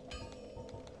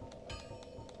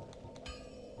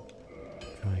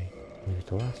 Try with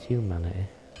the last humanity.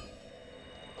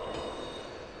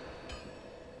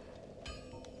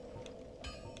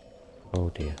 Oh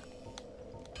dear.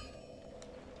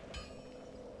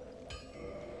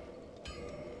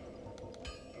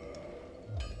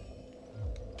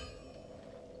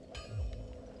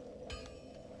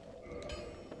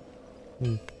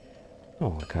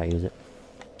 Oh, I can't use it.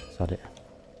 Sod it.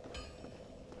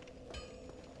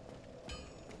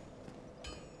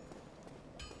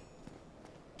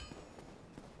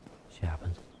 Shit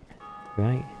happens.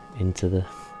 Right, into the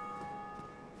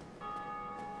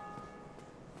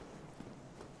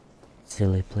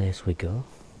silly place we go.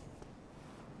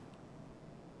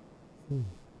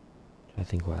 I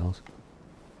think what else?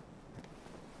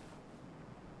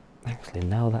 Actually,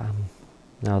 now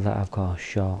that I've got a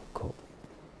shortcut,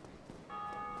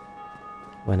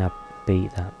 when I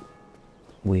beat that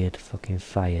weird fucking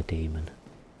fire demon,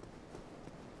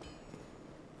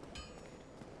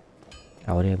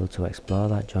 I was able to explore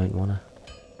that joint, wasn't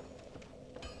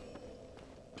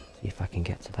I? See if I can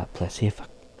get to that place. See if I...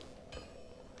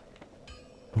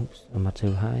 Oops, am I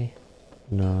too high?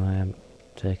 No, I haven't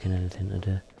taken anything to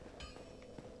do.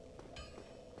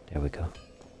 There we go.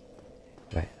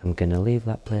 Right, I'm gonna leave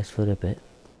that place for a bit.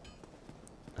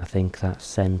 I think that's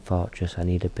Sen Fortress. I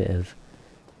need a bit of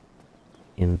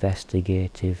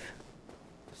investigative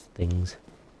things,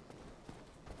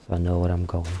 so I know where I'm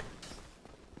going.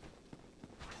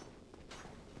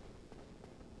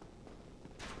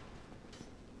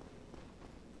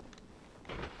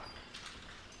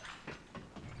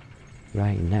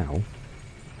 Right now,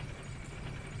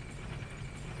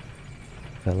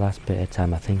 for the last bit of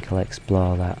time, I think I'll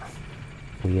explore that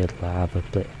weird lava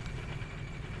bit.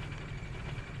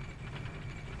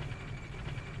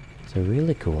 It's a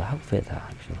really cool outfit, that,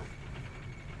 actually.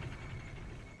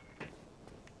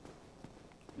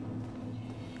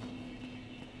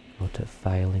 Go to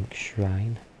Firelink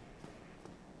Shrine.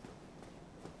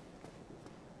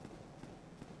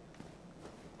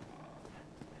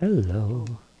 Hello.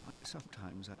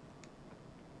 Sometimes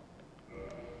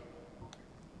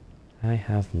I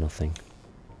have nothing.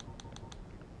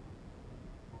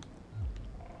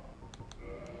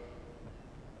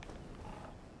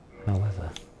 However,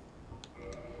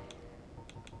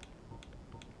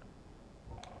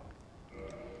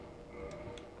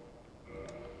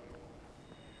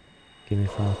 give me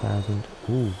 4,000.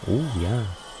 Ooh, yeah.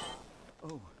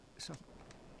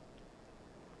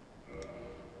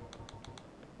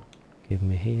 Give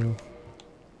me heal.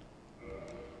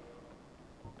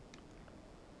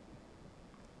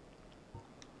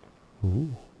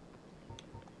 Ooh.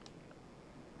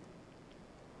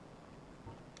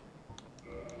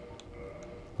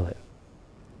 Right.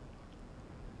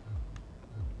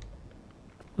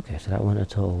 Okay, so that wasn't a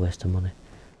total waste of money.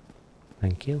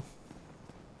 Thank you.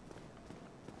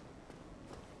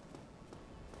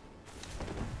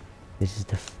 This is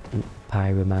the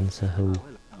pyromancer who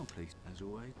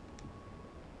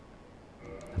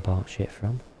I bought shit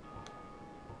from.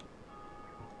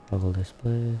 Toggle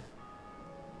display.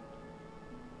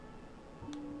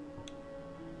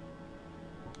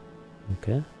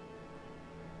 Okay.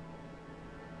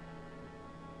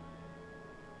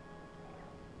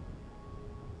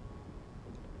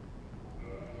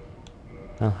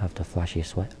 I'll have to flashy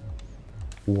sweat.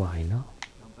 Why not?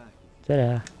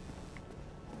 Ta-da!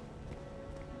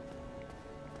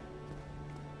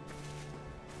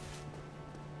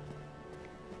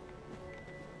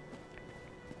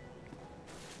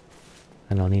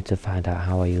 And I'll need to find out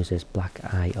how I use this black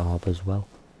eye orb as well.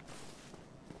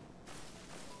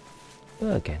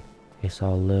 But again, it's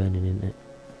all learning, isn't it?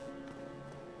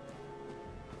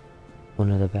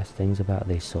 One of the best things about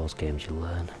these Souls games, you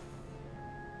learn.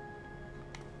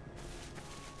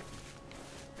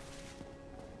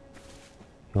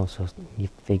 You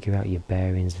figure out your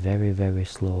bearings very, very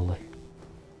slowly.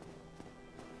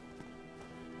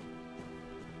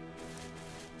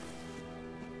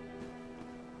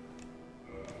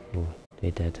 Oh,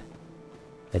 they're dead.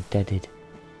 They're deaded.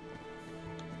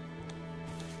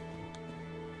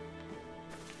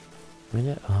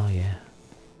 Minute? Oh yeah.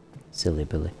 Silly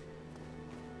Billy.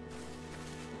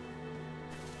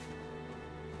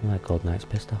 That Gold Knight's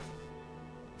pissed off.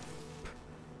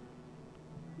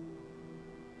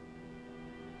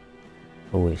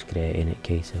 Oh, it's great, innit,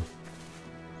 Kisu?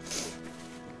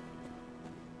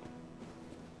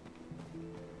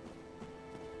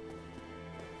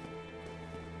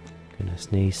 Gonna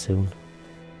sneeze soon.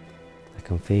 I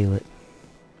can feel it.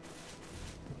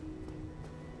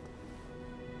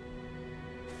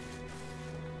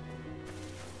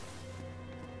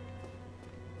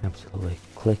 Absolutely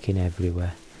clicking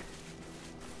everywhere.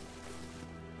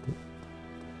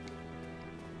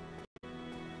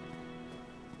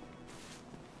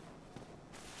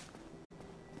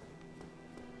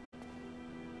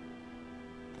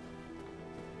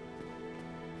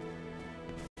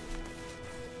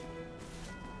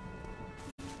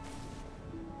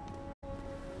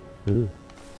 Ooh.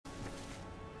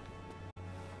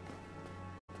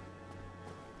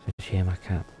 It's a shame I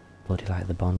can't bloody light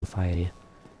the bonfire here.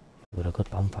 What a good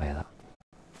bonfire, that.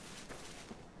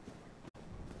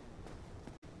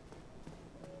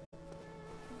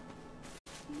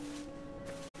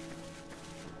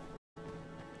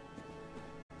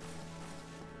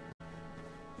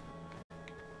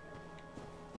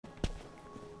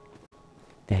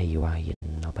 There you are, you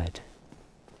knobhead.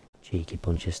 Cheeky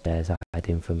bunch of stairs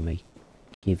hiding from me.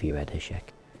 Give your head a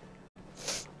shake.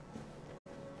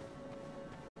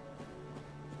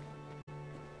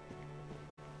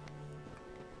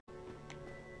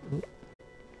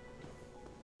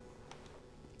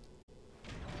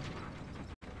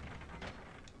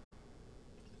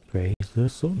 the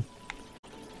sun.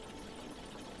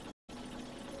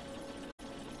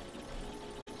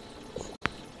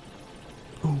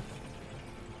 Oh.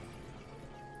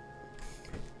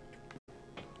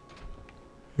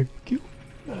 Thank you.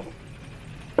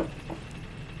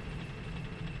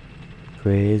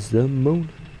 Praise the moon.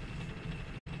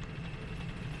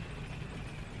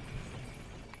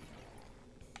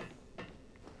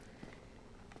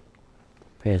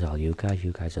 Praise all you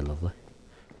guys are lovely.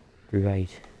 Right,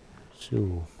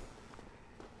 so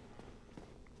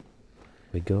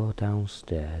we go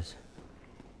downstairs.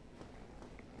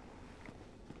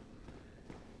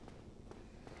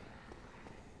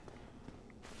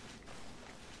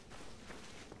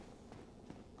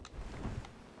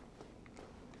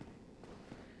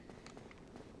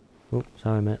 Oh,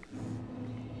 sorry mate.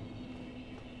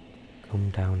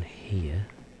 Come down here.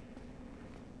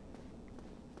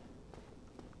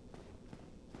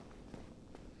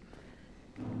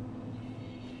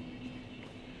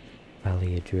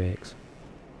 Valley of Drakes.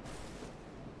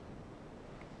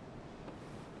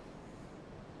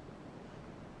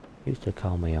 Used to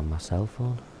call me on my cell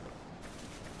phone.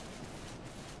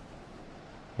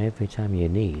 Every time you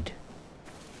need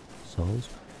souls,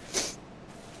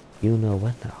 you know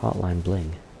when that hotline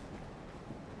bling.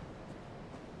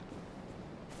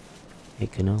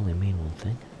 It can only mean one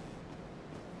thing.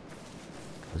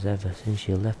 Cause ever since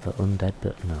you left for undead,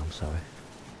 but no, I'm sorry.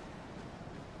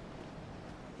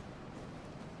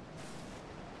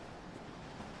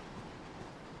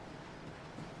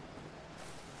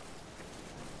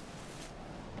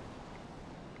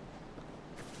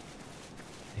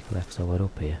 Left, so we're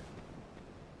up here.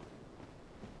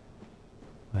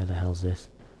 Where the hell's this?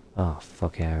 Oh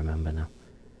fuck yeah, I remember now.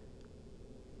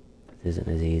 It isn't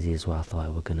as easy as what I thought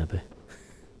it were gonna be.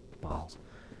 Balls.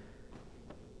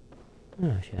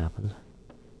 Oh, shit happens.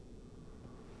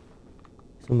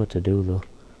 Something to do though.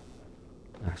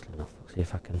 Actually no, fuck, see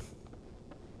if I can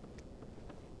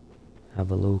have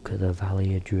a look at the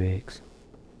Valley of Drakes.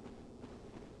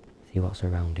 See what's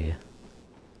around here.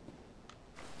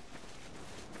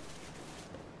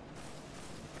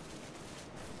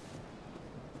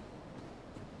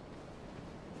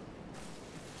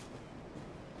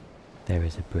 There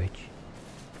is a bridge.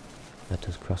 Let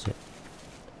us cross it.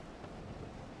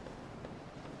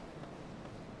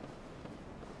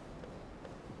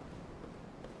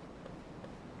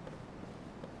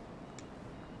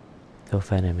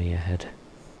 Tough enemy ahead.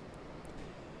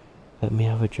 Let me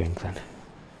have a drink then.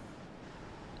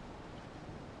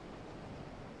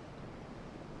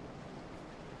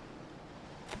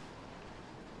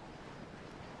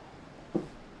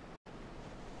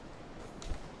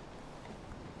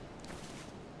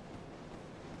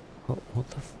 What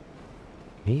the f...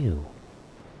 Ew.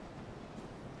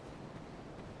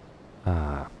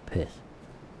 Ah, piss.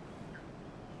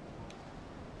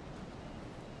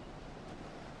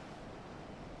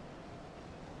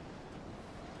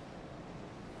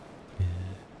 Is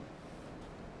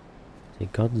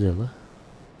it Godzilla?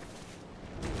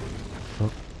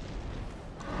 Oh.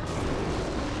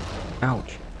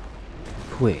 Ouch.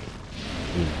 Quick.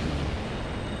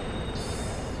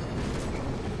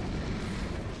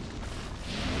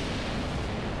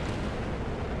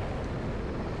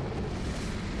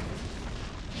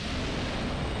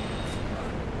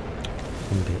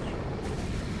 Bitch.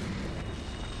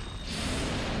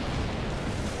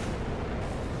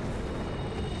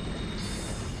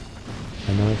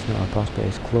 I know it's not a boss, but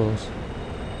it's close.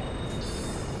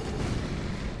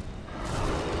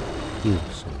 You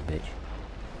son of a bitch.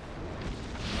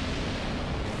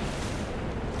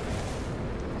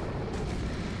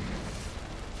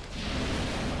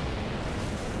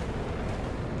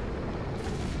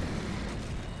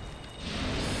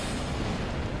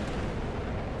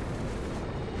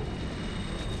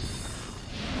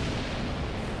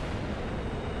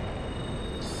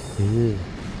 Ew.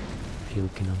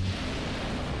 Puking on me.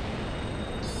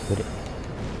 Put it.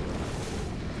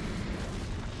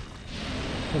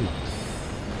 Come on.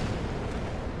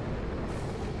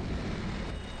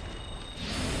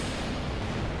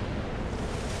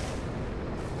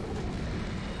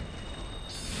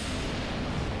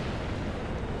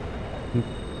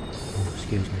 Oh,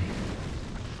 excuse me.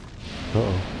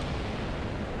 Uh-oh.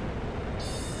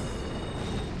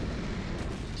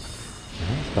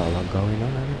 It's got a lot going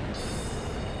on, hasn't it?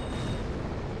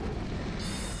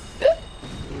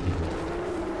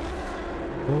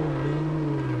 Oh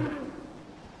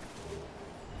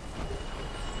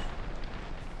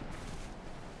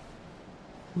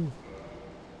no.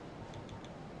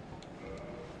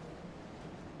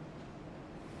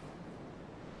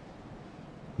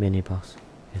 Mini boss.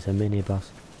 It's a mini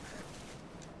boss.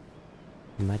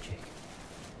 Magic.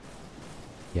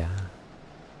 Yeah.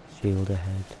 Shield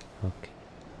ahead. Okay.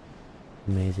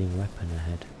 Amazing weapon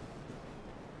ahead.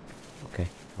 Okay,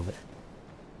 love it.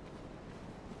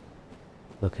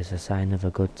 Look, it's a sign of a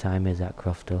good time, is that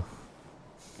Crofto?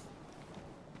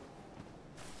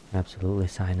 Absolutely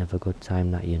sign of a good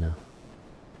time, that, you know.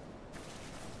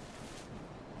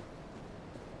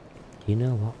 You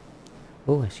know what?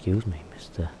 Oh, excuse me,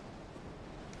 mister.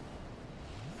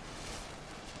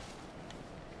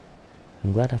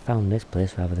 I'm glad I found this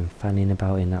place rather than fanning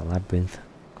about in that labyrinth,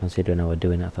 considering I was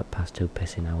doing that for the past 2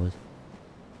 pissing hours.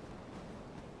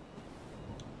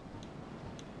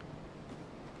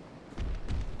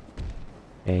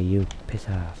 Hey, you piss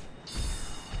off.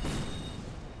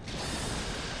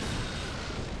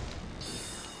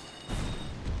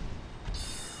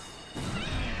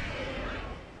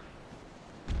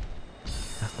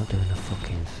 That's not doing a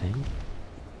fucking thing.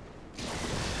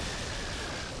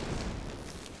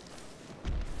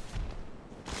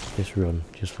 Just run.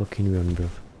 Just fucking run, bruv.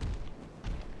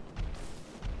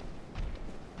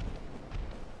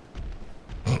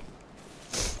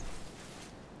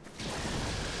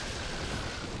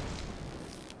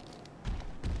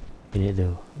 In it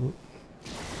though.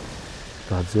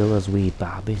 Godzilla's wee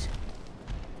Barbies.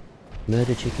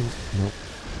 Murder chickens? Nope.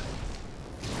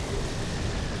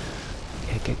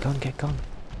 Yeah, get gone, get gone.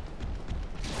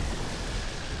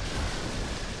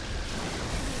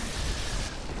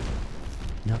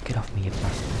 No, get off me, you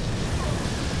bastard.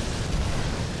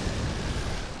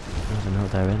 I don't know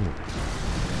they're in.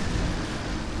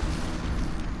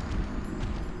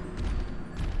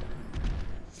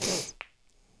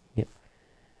 Yep.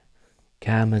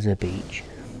 Calm as a beach.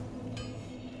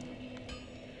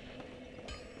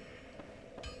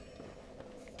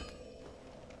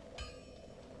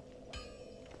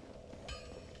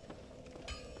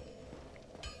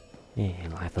 Yeah,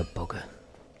 life a bugger.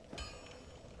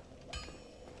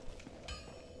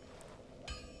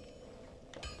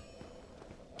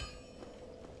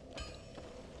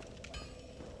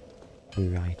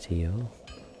 Rightio.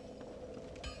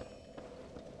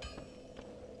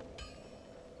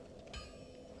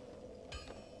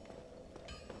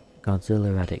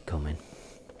 Godzilla had it coming.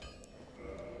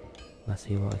 Let's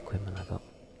see what equipment I got.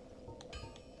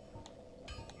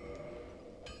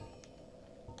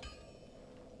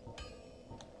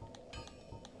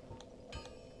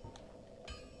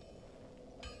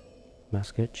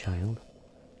 Mascot child.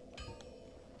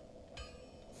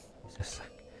 It's a sack.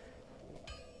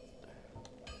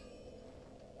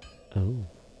 Oh.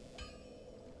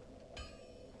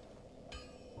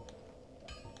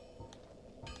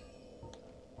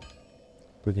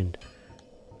 Brigand.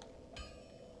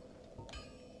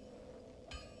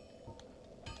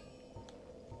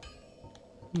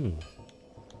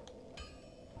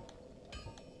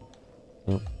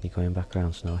 Oh, you're going back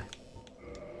around, Snowy.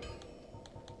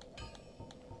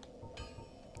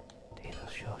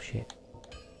 That's sure shit.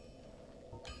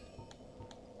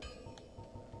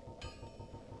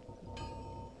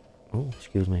 Oh,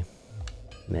 excuse me.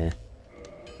 Meh.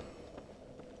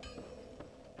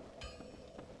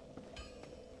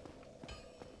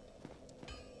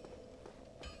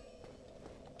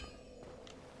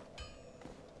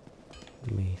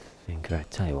 Let me think.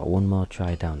 Right, tell you what, one more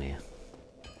try down here.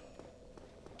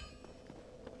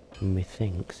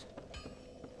 Methinks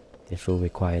this will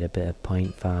require a bit of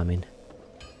point farming.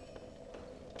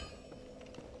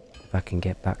 If I can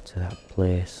get back to that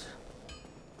place.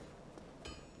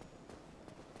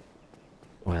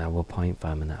 Well, I will point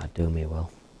farming, that'd do me well.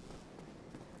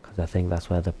 Because I think that's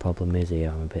where the problem is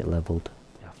here, I'm a bit levelled.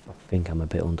 I think I'm a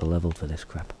bit under levelled for this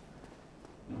crap.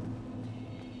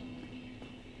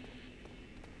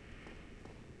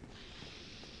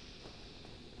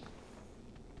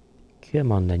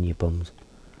 Come on then, you bums.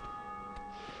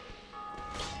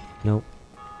 Nope.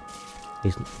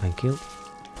 Thank you.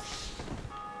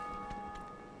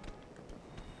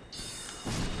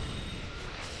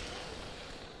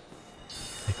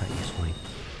 I got you, swine.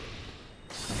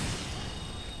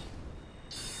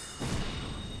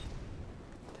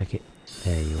 Take it.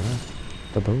 There you are.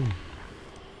 Ba-boom.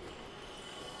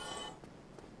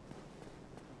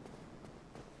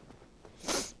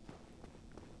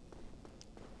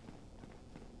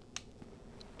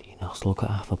 Look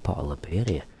at half a bottle of beer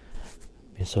here.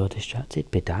 Been so distracted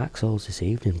by Dark Souls this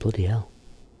evening, bloody hell.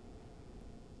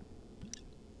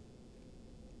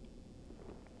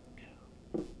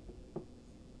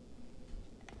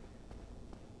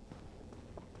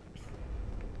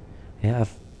 Yeah,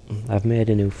 I've made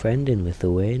a new friend in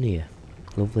Lithuania.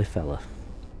 Lovely fella.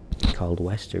 Called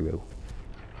Westeroo.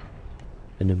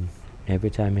 And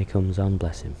every time he comes on,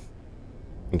 bless him,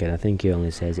 Again, I think he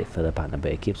only says it for the banter,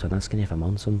 but he keeps on asking if I'm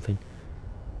on something.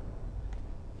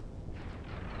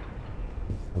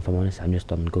 If I'm honest, I'm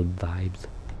just on good vibes.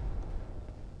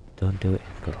 Don't do it,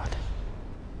 good lad.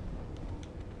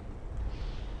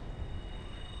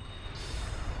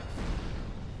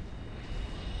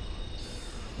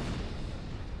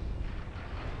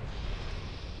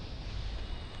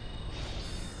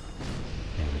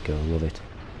 There we go, love it.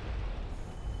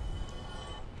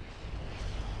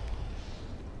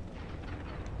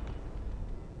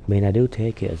 I mean, I do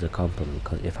take it as a compliment,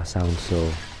 because if I sound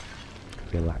so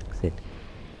relaxing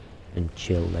and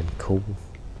chill and cool,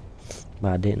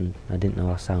 but I didn't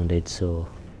know I sounded so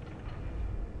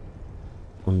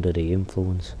under the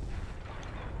influence.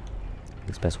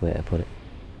 That's the best way to put it.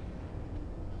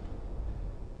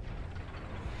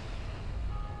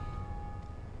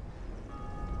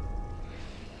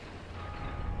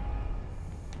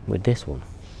 With this one,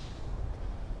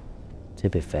 to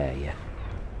be fair, yeah.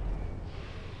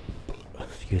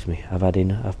 Excuse me,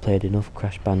 I've played enough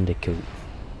Crash Bandicoot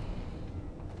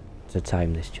to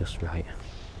time this just right.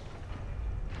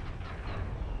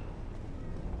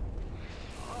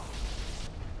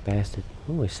 Bastard.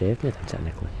 Oh, he saved me then,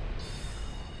 technically.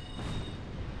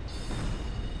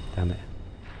 Damn it.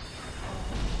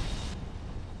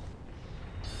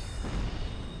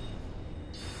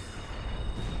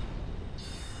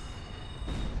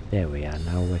 There we are,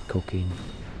 now we're cooking.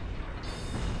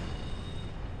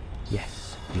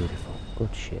 Yes, beautiful.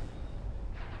 Good shit.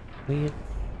 Weird.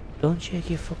 Don't shake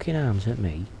your fucking arms at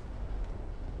me.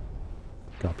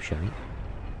 Gobshite.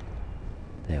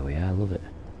 There we are, love it.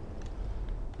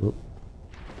 Oop.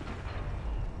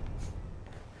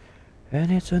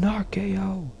 And it's an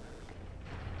RKO!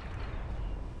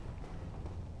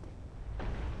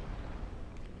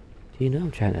 Do you know,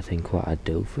 I'm trying to think what I'd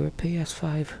do for a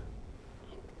PS5.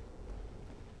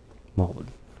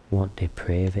 What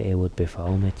depravity would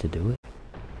befall me to do it?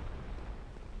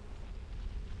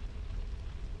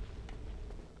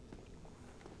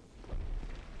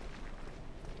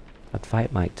 I'd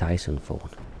fight Mike Tyson for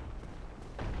one.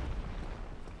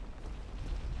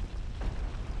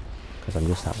 Because I'm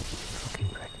just that fucking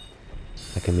prick.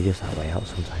 I can be just that way out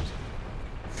sometimes.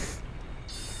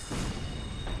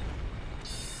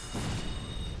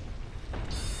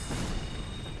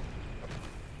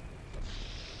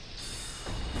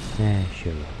 Yeah,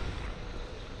 sure.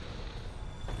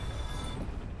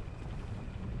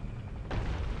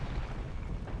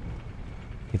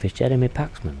 If it's Jeremy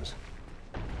Paxman's.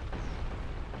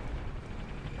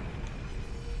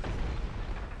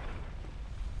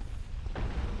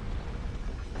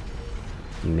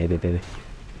 Maybe, baby.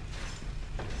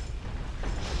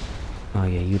 Oh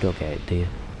yeah, you don't get it, do you?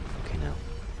 Fucking hell.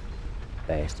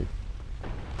 Bastard.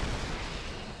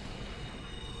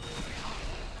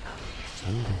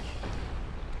 Sunday.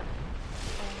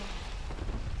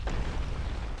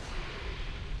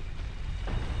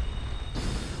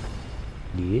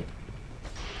 Yeah.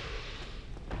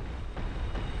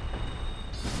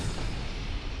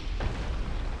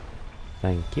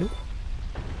 Thank you.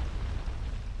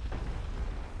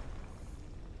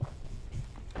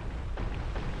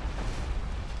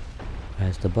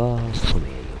 Where's the balls? Come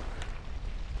here,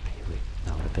 you.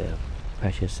 Now a bit of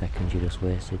precious seconds you just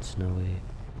wasted, Snowy.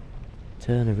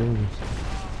 Turn around it.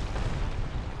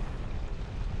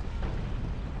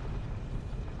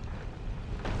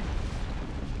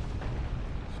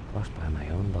 Squashed by my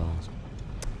own balls.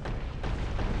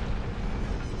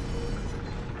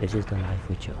 This is the life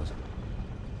we chose.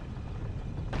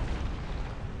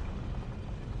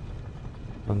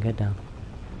 Come on, get down.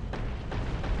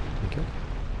 Thank you.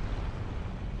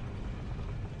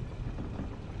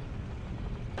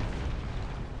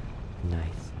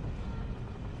 Nice.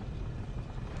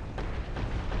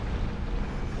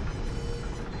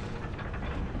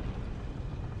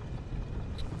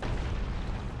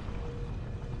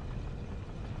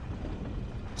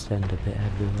 Send a bit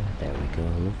everywhere. There we go,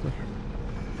 lovely.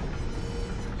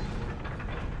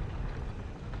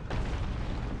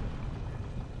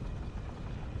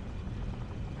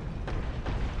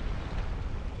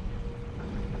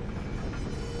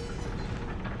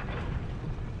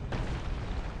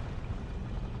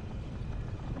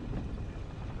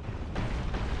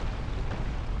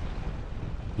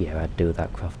 Yeah, I'd do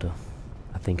that, Crofter.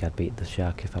 I think I'd beat the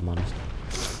shark if I'm honest.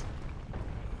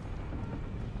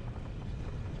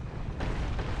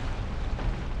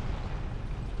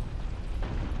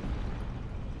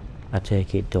 I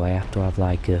take it, do I have to have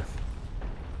like a...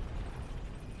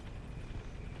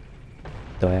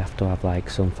 Do I have to have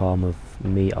like some form of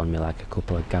meat on me, like a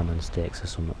couple of gammon steaks or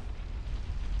something?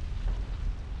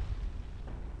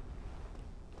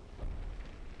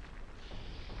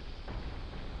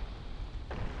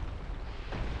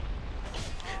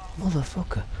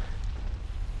 motherfucker.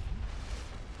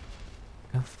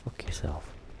 Go fuck yourself.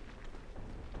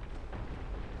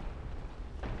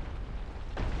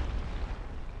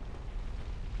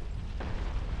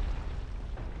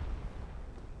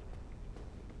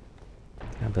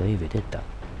 Can't believe he did that.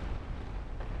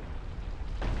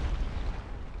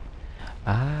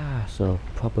 Ah, so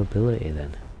probability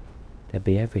then. There'd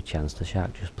be every chance the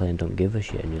shark just plain don't give a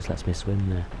shit and just lets me swim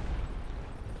there.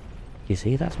 You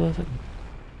see, that's worth it.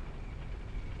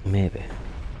 Maybe.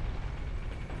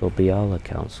 But by all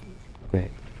accounts,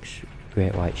 great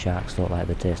white sharks don't like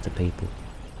the taste of people.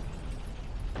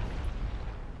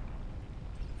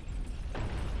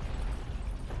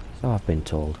 So I've been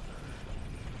told.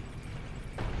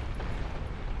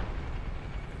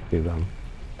 Be wrong.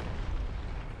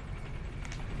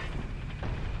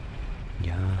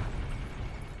 Yeah.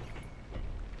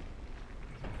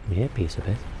 Yeah, piece of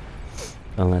it.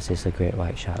 Unless it's a great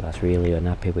white shark that's really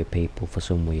unhappy with people for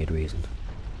some weird reason.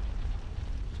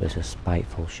 So it's a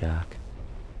spiteful shark.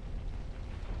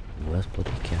 Worst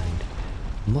bloody kind.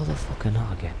 Motherfucker,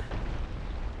 not again.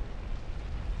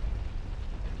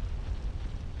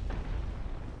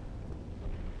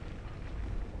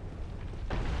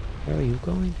 Where are you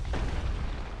going?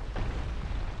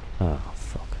 Oh,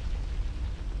 fuck.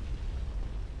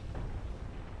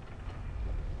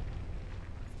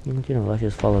 You know, let's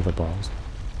just follow the balls.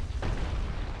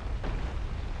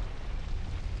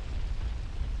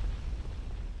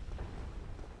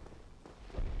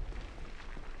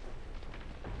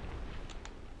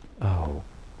 Oh,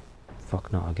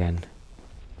 fuck, not again.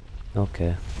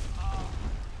 Okay.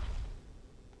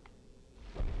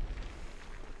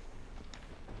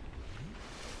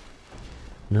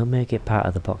 No, make it part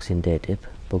of the Boxing Day dip.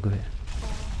 Bugger it.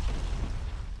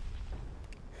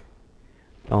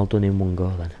 All done in one go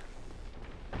then.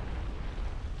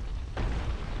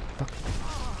 Fuck.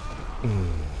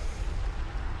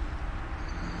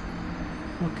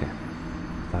 Okay.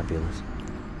 Fabulous.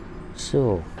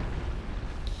 So,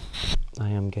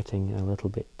 I am getting a little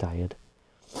bit tired.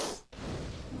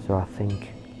 So I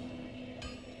think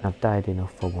I've died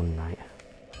enough for one night.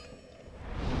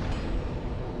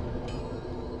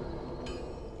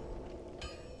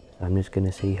 I'm just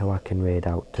gonna see how I can raid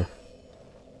out to.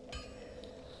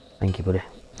 Thank you, buddy.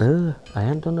 I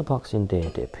hadn't done the Boxing Day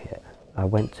dip yet. I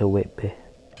went to Whitby.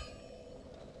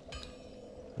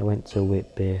 I went to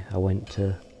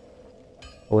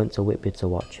Whitby to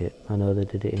watch it. I know they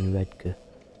did it in Redcar.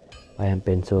 I haven't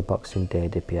been to a Boxing Day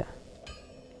dip yet.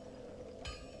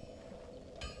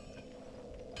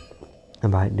 I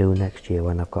might do next year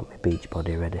when I've got my beach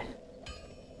body ready.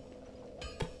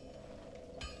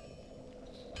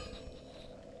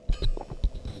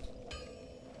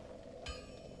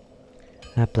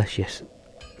 Ah, bless you,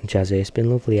 Jazzy. It's been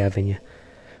lovely having you.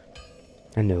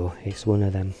 I know, it's one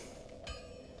of them.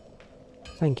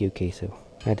 Thank you, Kisu.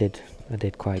 I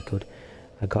did quite good.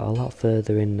 I got a lot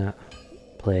further in that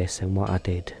place than what I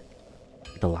did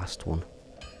the last one.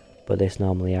 But this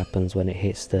normally happens when it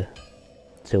hits the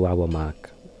 2-hour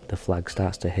mark. The flag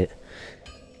starts to hit.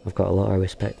 I've got a lot of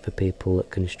respect for people that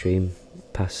can stream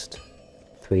past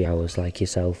 3 hours like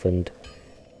yourself and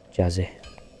Jazzy.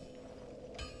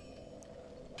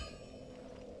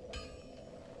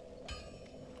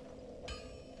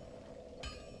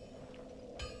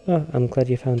 Oh, I'm glad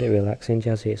you found it relaxing,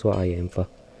 Jazzy. It's what I aim for.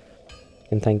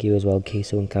 And thank you as well,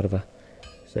 Kisu and Carver.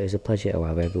 So it's a pleasure to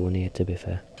have everyone here, to be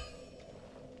fair.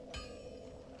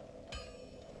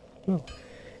 Well,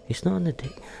 it's not an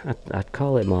addiction. I'd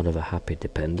call it more of a happy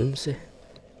dependency.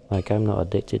 Like, I'm not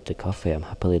addicted to coffee, I'm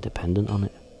happily dependent on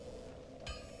it.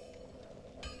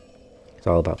 It's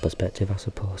all about perspective, I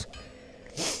suppose.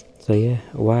 So yeah,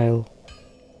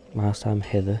 whilst I'm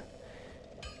hither,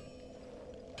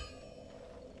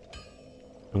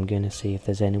 I'm gonna see if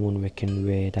there's anyone we can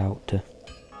raid out to.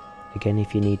 Again,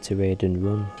 if you need to raid and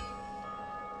run.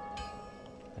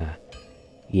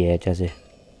 Yeah, Jazzy.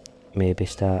 Maybe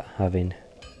start having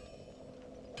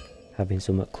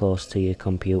something close to your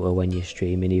computer when you're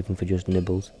streaming, even for just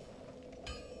nibbles.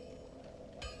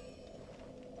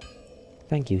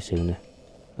 Thank you, Sooner.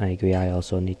 I agree, I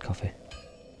also need coffee.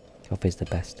 Coffee's the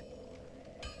best.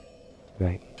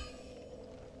 Right.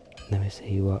 Let me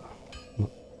see what...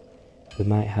 We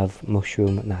might have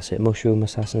Mushroom... That's it. Mushroom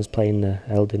Assassin's playing the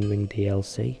Elden Ring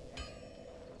DLC.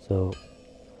 So,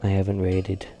 I haven't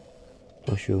raided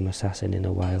Mushroom Assassin in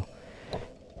a while.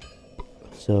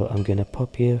 So, I'm going to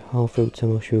pop you all through to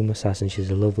Mushroom Assassin. She's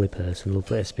a lovely person,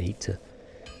 lovely to speak to.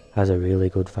 Has a really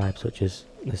good vibe, such as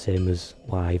the same as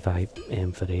what I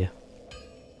aim for here.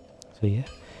 So yeah,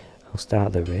 I'll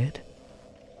start the raid.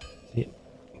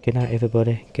 Good night,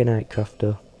 everybody. Good night,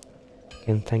 Crofto.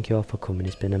 And thank you all for coming,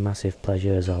 it's been a massive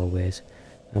pleasure as always.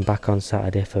 I'm back on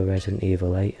Saturday for Resident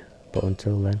Evil 8, but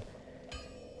until then,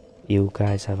 you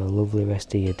guys have a lovely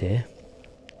rest of your day.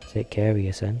 Take care of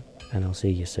yourself, and I'll see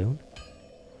you soon.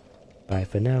 Bye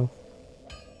for now.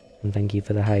 And thank you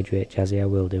for the hydrate, Jazzy, I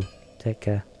will do. Take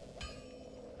care.